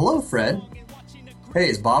 "Well, hello, Fred." "Hey,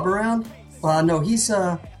 is Bob around?" No, he's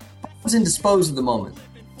indisposed at the moment."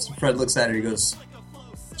 So Fred looks at her, he goes,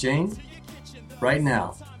 "Jane, right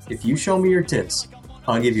now, if you show me your tits,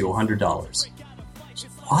 I'll give you $100.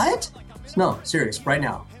 "What?" "No, serious, right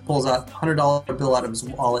now." Pulls out a $100 bill out of his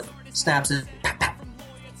wallet, snaps it.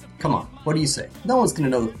 "Come on, what do you say?" No one's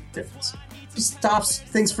going to know the difference. Just stops,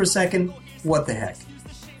 thinks for a second, what the heck.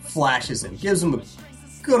 Flashes him, gives him a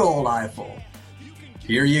good old eyeful.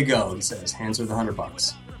 "Here you go," he says, hands her the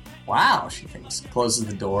 $100. "Wow," she thinks, closes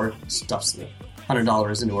the door, stuffs the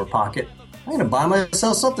 $100 into her pocket. "I'm going to buy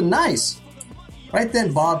myself something nice." Right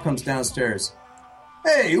then, Bob comes downstairs.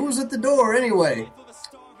 "Hey, who was at the door anyway?"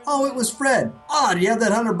 "Oh, it was Fred." "Ah, do you have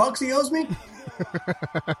that $100 he owes me?"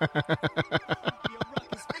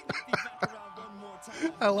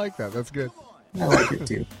 I like that. That's good. I like it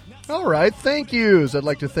too. All right, thank yous. I'd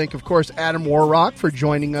like to thank, of course, Adam WarRock for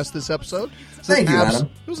joining us this episode. Thank you, Adam.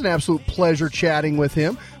 It was an absolute pleasure chatting with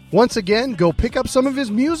him. Once again, go pick up some of his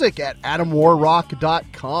music at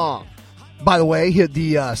AdamWarRock.com. By the way,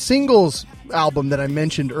 the singles album that I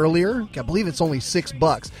mentioned earlier, I believe it's only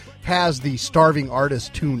 $6, has the Starving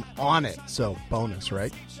Artist tune on it. So, bonus,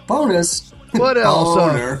 right? Bonus? What else?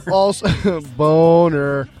 Boner. Also,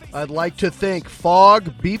 boner. I'd like to thank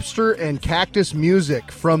Fog, Beepster, and Cactus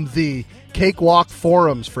Music from the Cakewalk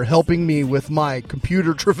Forums for helping me with my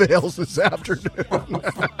computer travails this afternoon.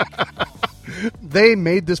 They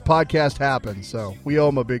made this podcast happen, so we owe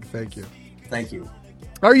them a big thank you. Thank you.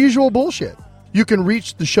 Our usual bullshit. You can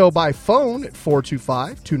reach the show by phone at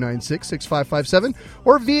 425-296-6557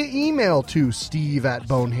 or via email to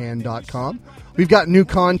steve@bonehand.com. We've got new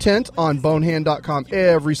content on bonehand.com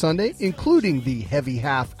every Sunday, including the heavy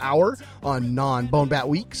half hour on non-BoneBat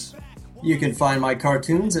weeks. You can find my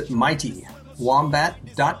cartoons at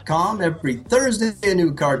mightywombat.com. Every Thursday, a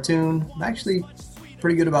new cartoon. I'm actually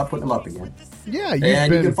pretty good about putting them up again. Yeah,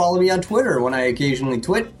 you can follow me on Twitter when I occasionally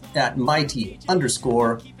twit at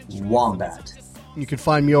mighty_wombat. You can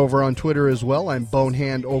find me over on Twitter as well. I'm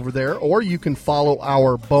Bonehand over there. Or you can follow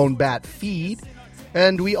our BoneBat feed.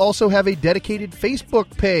 And we also have a dedicated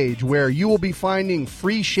Facebook page where you will be finding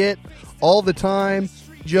free shit all the time,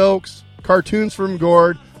 jokes, cartoons from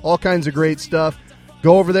Gord, all kinds of great stuff.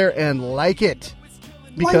 Go over there and like it,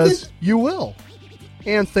 because you will.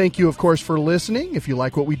 And thank you, of course, for listening. If you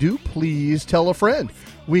like what we do, please tell a friend.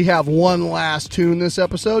 We have one last tune this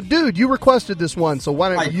episode. Dude, you requested this one, so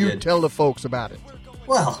why don't you tell the folks about it?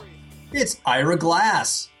 Well, it's Ira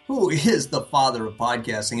Glass, who is the father of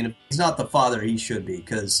podcasting. And if he's not the father, he should be,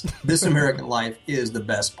 because This American Life is the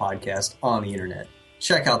best podcast on the internet.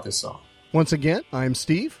 Check out this song. Once again, I'm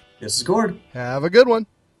Steve. This is Gord. Have a good one.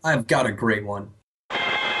 I've got a great one.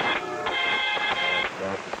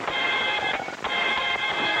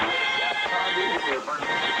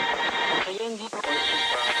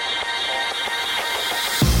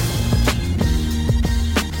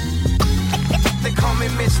 They call me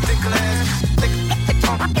Mr. Glass. They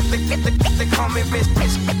call me Mr. Glass. They call me Mr.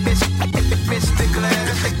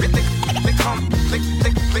 Glass.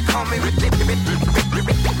 They call me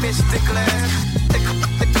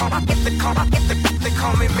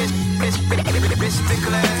Mr.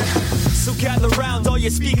 Glass. So gather round all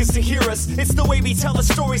your speakers to hear us. It's the way we tell the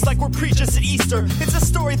stories like we're preachers at Easter. It's a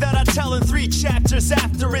story that I tell in 3 chapters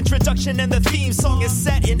after introduction and the theme song is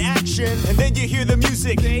set in action. And then you hear the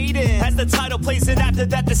music fade in as the title plays, and after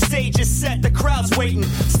that the stage is set, the crowd's waiting.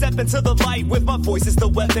 Step into the light with my voice as the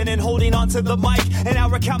weapon and holding onto the mic. And I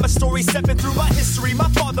recount my story, stepping through my history. My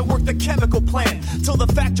father worked the chemical plant till the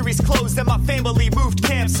factories closed and my family moved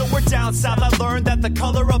camps. So we're down south. I learned that the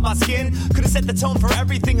color of my skin could have set the tone for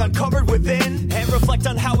everything uncovered within, and reflect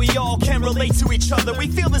on how we all can relate to each other. We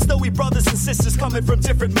feel as though we brothers and sisters coming from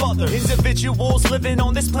different mothers. Individuals living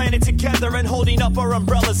on this planet together and holding up our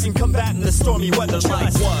umbrellas and combating the stormy weather.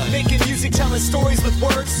 Like making music, telling stories with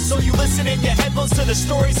words, so you listen in your headphones to the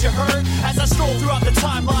stories you heard. As I stroll throughout the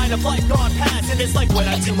timeline of life gone past, and it's like when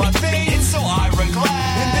I do my thing, it's so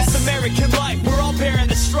ironclad. In this American life, we're all bearing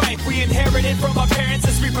the stripe we inherited from our parents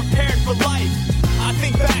as we prepared for life. I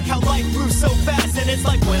think back how life moves so fast, and it's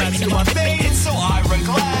like when I do my thing, it's so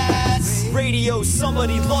ironclad. Radio,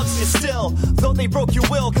 somebody loves you still, though they broke your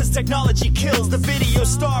will, cause technology kills. The video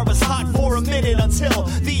star was hot for a minute until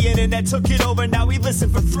the internet took it over. Now we listen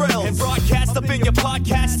for thrills and broadcast up in your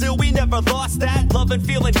podcast. Still we never lost that love and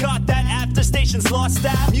feeling, got that after stations lost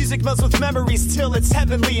that. Music melts with memories till it's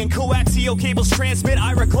heavenly, and coaxial cables transmit.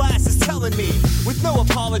 Ira Glass is telling me with no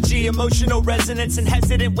apology, emotional resonance, and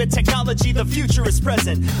hesitant with technology, the future is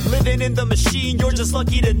present. Living in the machine, you're just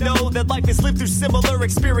lucky to know that life is lived through similar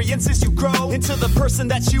experiences. You grow into the person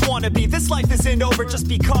that you want to be. This life isn't over just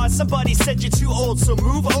because somebody said you're too old, so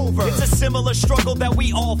move over. It's a similar struggle that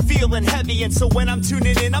we all feel and heavy, and so when I'm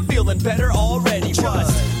tuning in, I'm feeling better already.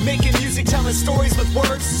 Just making music, telling stories with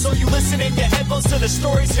words, so you listen in your headphones to the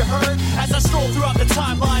stories you heard. As I stroll throughout the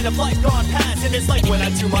timeline of life gone past, and it's like when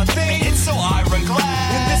I do my thing, it's so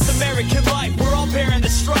ironclad. In this American life, we're all bearing the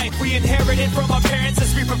stripe we inherited from our parents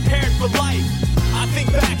as we prepared for life. I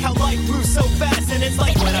think back how life moves so fast, and it's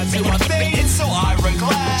like when I do my thing, it's so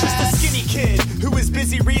ironclad. Just a skinny kid who is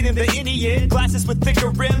busy reading the idiot. Glasses with thicker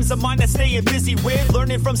rims, a mind that's staying busy with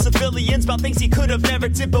learning from civilians about things he could have never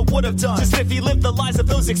did but would have done. Just if he lived the lives of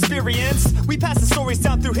those experienced. We pass the stories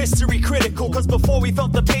down through history critical, cause before we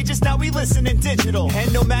felt the pages, now we listen in digital.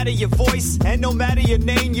 And no matter your voice, and no matter your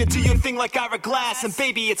name, you do your thing like hourglass, and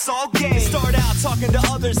baby, it's all game. You start out talking to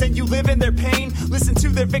others and you live in their pain. Listen to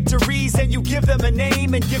their victories and you give them a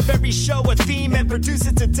name, and give every show a theme and produce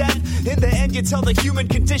it to death. In the end, you tell the human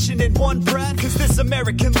condition in one breath. Cause this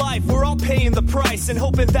American life, we're all paying the price, and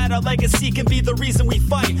hoping that our legacy can be the reason we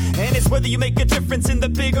fight. And it's whether you make a difference in the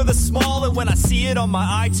big or the small. And when I see it on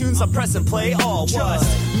my iTunes, I'm pressing play all. Just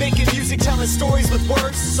making music, telling stories with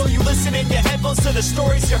words, so you listen in your headphones to the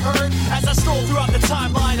stories you heard. As I stroll throughout the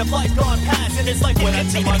timeline of life gone past, and it's like when I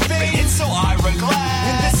do my thing, it's so ironclad.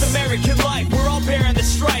 In this American life, we're all bearing the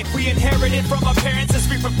strife we inherited from our parents as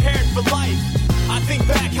we prepared for life. I think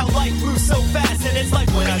back how life moves so fast, and it's like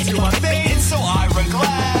when I do my thing, it's so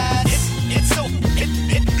ironclad. It's so ironclad.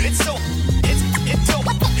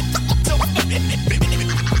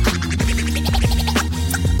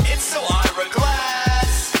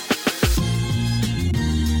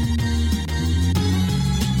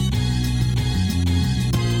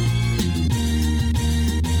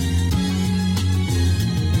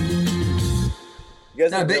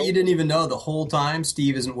 I bet you didn't even know the whole time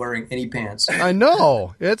Steve isn't wearing any pants. I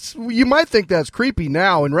know. You might think that's creepy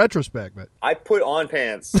now in retrospect, but I put on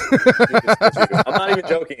pants. I'm not even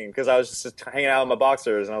joking, because I was just hanging out in my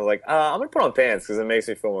boxers, and I was like, I'm going to put on pants because it makes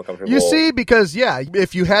me feel more comfortable. you see, because, yeah,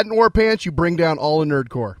 if you hadn't wore pants, you bring down all of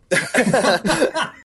nerdcore.